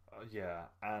 Yeah,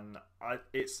 and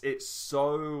it's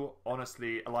so,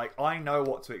 honestly, like, I know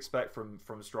what to expect from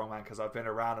Strongman because I've been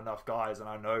around enough guys, and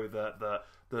I know that the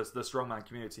Strongman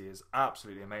community is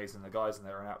absolutely amazing. The guys in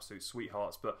there are absolute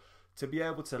sweethearts. But to be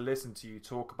able to listen to you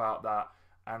talk about that,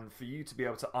 and for you to be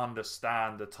able to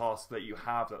understand the task that you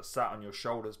have that's sat on your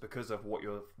shoulders because of what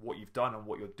you've done and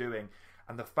what you're doing,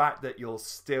 and the fact that you're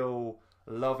still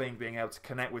loving being able to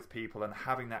connect with people and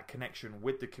having that connection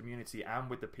with the community and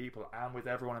with the people and with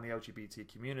everyone in the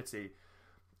LGBT community,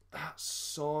 that's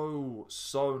so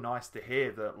nice to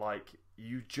hear. That, like,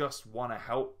 you just want to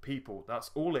help people.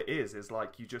 That's all it is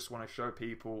like you just want to show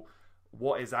people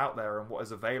what is out there and what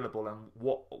is available, and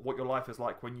what your life is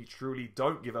like when you truly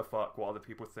don't give a fuck what other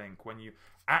people think, when you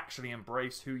actually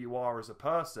embrace who you are as a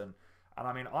person. And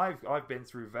I mean, I've been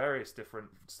through various different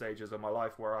stages of my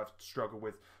life where I've struggled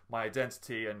with my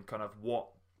identity and kind of what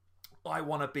I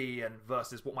want to be, and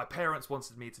versus what my parents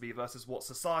wanted me to be, versus what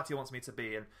society wants me to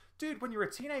be. And dude, when you're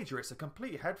a teenager, it's a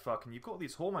complete headfuck, and you've got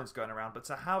these hormones going around. But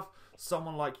to have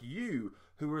someone like you,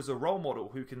 who is a role model,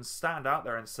 who can stand out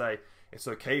there and say, it's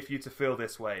okay for you to feel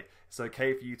this way, it's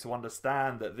okay for you to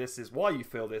understand that this is why you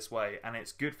feel this way, and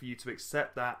it's good for you to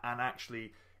accept that and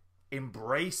actually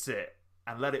embrace it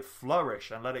and let it flourish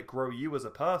and let it grow you as a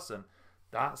person.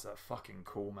 That's a fucking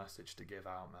cool message to give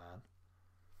out, man.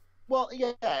 Well,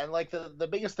 yeah, and like the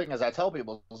biggest thing, as I tell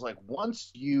people, is like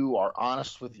once you are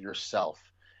honest with yourself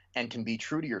and can be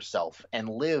true to yourself and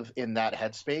live in that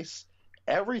headspace,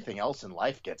 everything else in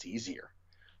life gets easier.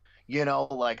 You know,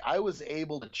 like I was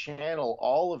able to channel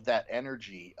all of that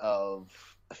energy of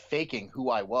faking who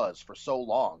I was for so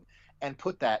long and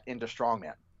put that into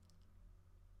strongman.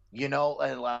 You know,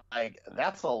 and like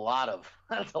that's a lot of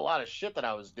shit that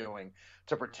I was doing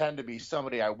to pretend to be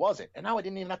somebody I wasn't. And now I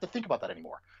didn't even have to think about that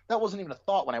anymore. That wasn't even a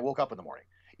thought when I woke up in the morning.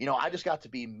 You know, I just got to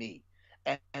be me.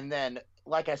 And then,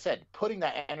 like I said, putting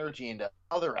that energy into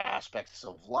other aspects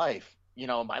of life, you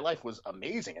know, my life was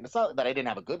amazing. And it's not that I didn't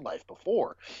have a good life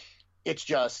before. It's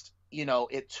just, you know,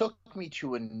 it took me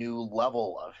to a new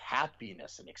level of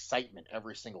happiness and excitement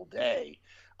every single day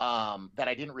that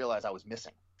I didn't realize I was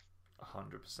missing.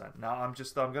 100%. Now I'm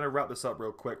going to wrap this up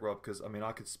real quick, Rob, because I mean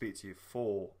I could speak to you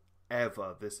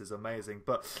forever. This is amazing.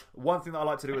 But one thing that I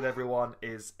like to do with everyone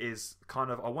is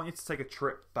kind of, I want you to take a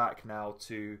trip back now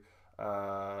to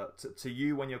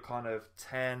you when you're kind of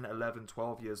 10, 11,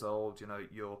 12 years old. You know,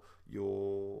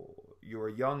 you're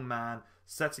a young man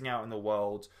setting out in the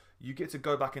world. You get to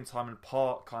go back in time and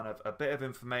impart kind of a bit of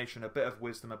information, a bit of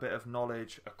wisdom, a bit of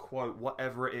knowledge, a quote,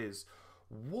 whatever it is.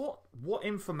 What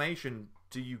information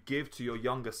do you give to your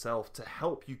younger self to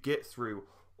help you get through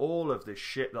all of this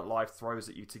shit that life throws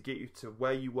at you, to get you to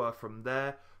where you were from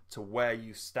there to where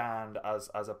you stand as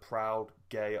a proud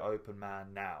gay open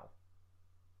man now?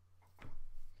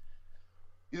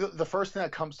 The first thing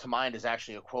that comes to mind is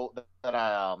actually a quote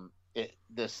that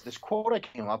this quote I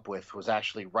came up with was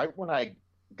actually right when I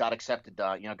got accepted,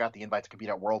 got the invite to compete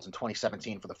at Worlds in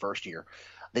 2017 for the first year.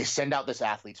 They send out this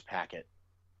athlete's packet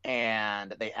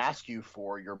and they ask you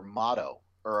for your motto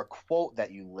or a quote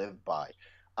that you live by.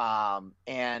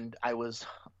 And I was,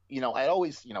 I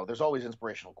always, there's always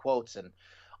inspirational quotes and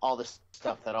all this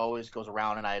stuff that always goes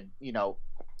around. And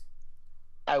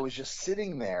I was just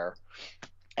sitting there,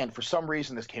 and for some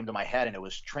reason this came to my head, and it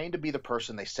was train to be the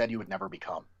person they said you would never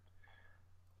become.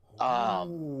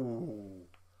 Ooh,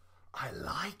 I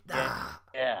like that.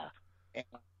 Yeah. And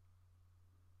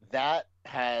that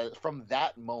has, from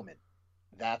that moment,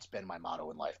 that's been my motto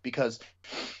in life, because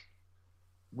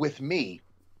with me,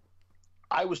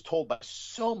 I was told by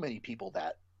so many people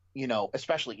that,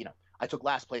 especially, I took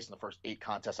last place in the first 8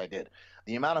 contests I did.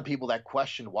 The amount of people that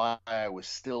questioned why I was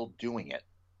still doing it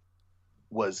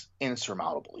was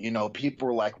insurmountable. People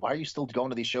were like, why are you still going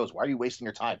to these shows? Why are you wasting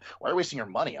your time? Why are you wasting your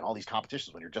money on all these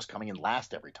competitions when you're just coming in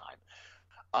last every time?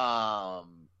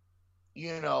 It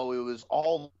was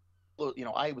all,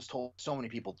 I was told so many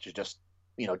people to just,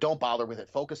 don't bother with it.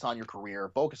 Focus on your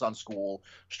career, focus on school.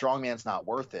 Strongman's not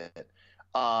worth it.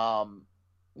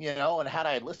 And had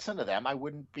I listened to them, I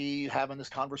wouldn't be having this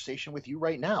conversation with you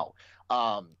right now.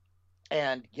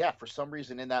 And yeah, for some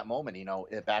reason in that moment,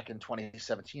 back in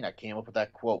 2017, I came up with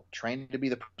that quote, train to be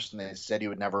the person they said you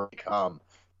would never become.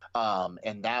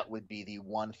 And that would be the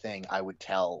one thing I would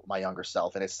tell my younger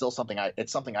self. And it's still something I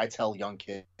tell young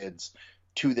kids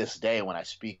to this day when I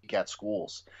speak at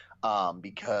schools,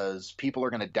 because people are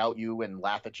going to doubt you and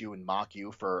laugh at you and mock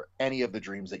you for any of the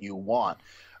dreams that you want.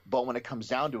 But when it comes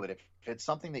down to it, if it's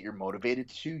something that you're motivated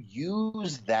to,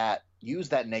 use that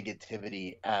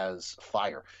negativity as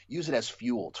fire, use it as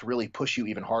fuel to really push you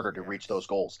even harder to reach those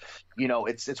goals.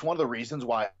 It's one of the reasons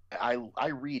why I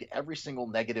read every single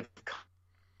negative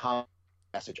comment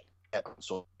message on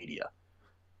social media,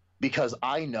 because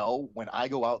I know when I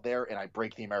go out there and I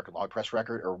break the American log press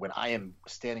record, or when I am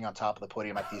standing on top of the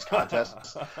podium at these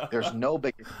contests, there's no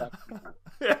bigger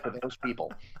for those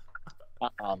people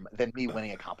than me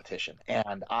winning a competition.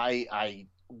 And I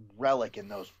relic in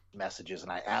those messages,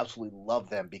 and I absolutely love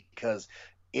them, because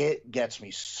it gets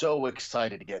me so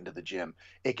excited to get into the gym.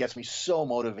 It gets me so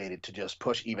motivated to just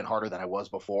push even harder than I was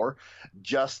before,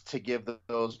 just to give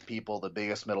those people the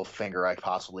biggest middle finger I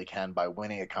possibly can by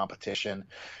winning a competition,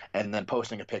 and then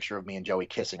posting a picture of me and Joey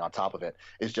kissing on top of it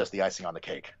is just the icing on the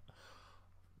cake.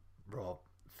 Rob,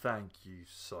 thank you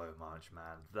so much,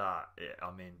 man.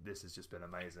 I mean, this has just been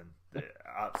amazing.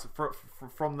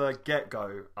 From the get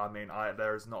go, I mean,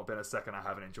 there has not been a second I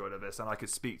haven't enjoyed of this, and I could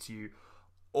speak to you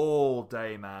all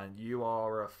day, man. You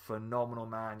are a phenomenal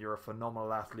man. You're a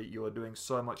phenomenal athlete. You are doing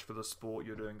so much for the sport.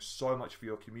 You're doing so much for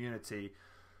your community.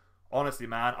 Honestly,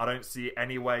 man, I don't see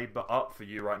any way but up for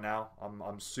you right now.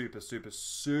 I'm super, super,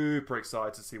 super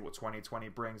excited to see what 2020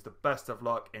 brings. The best of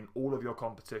luck in all of your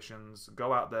competitions.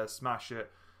 Go out there, smash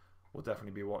it. We'll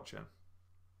definitely be watching.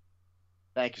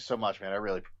 Thank you so much, man. I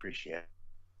really appreciate it.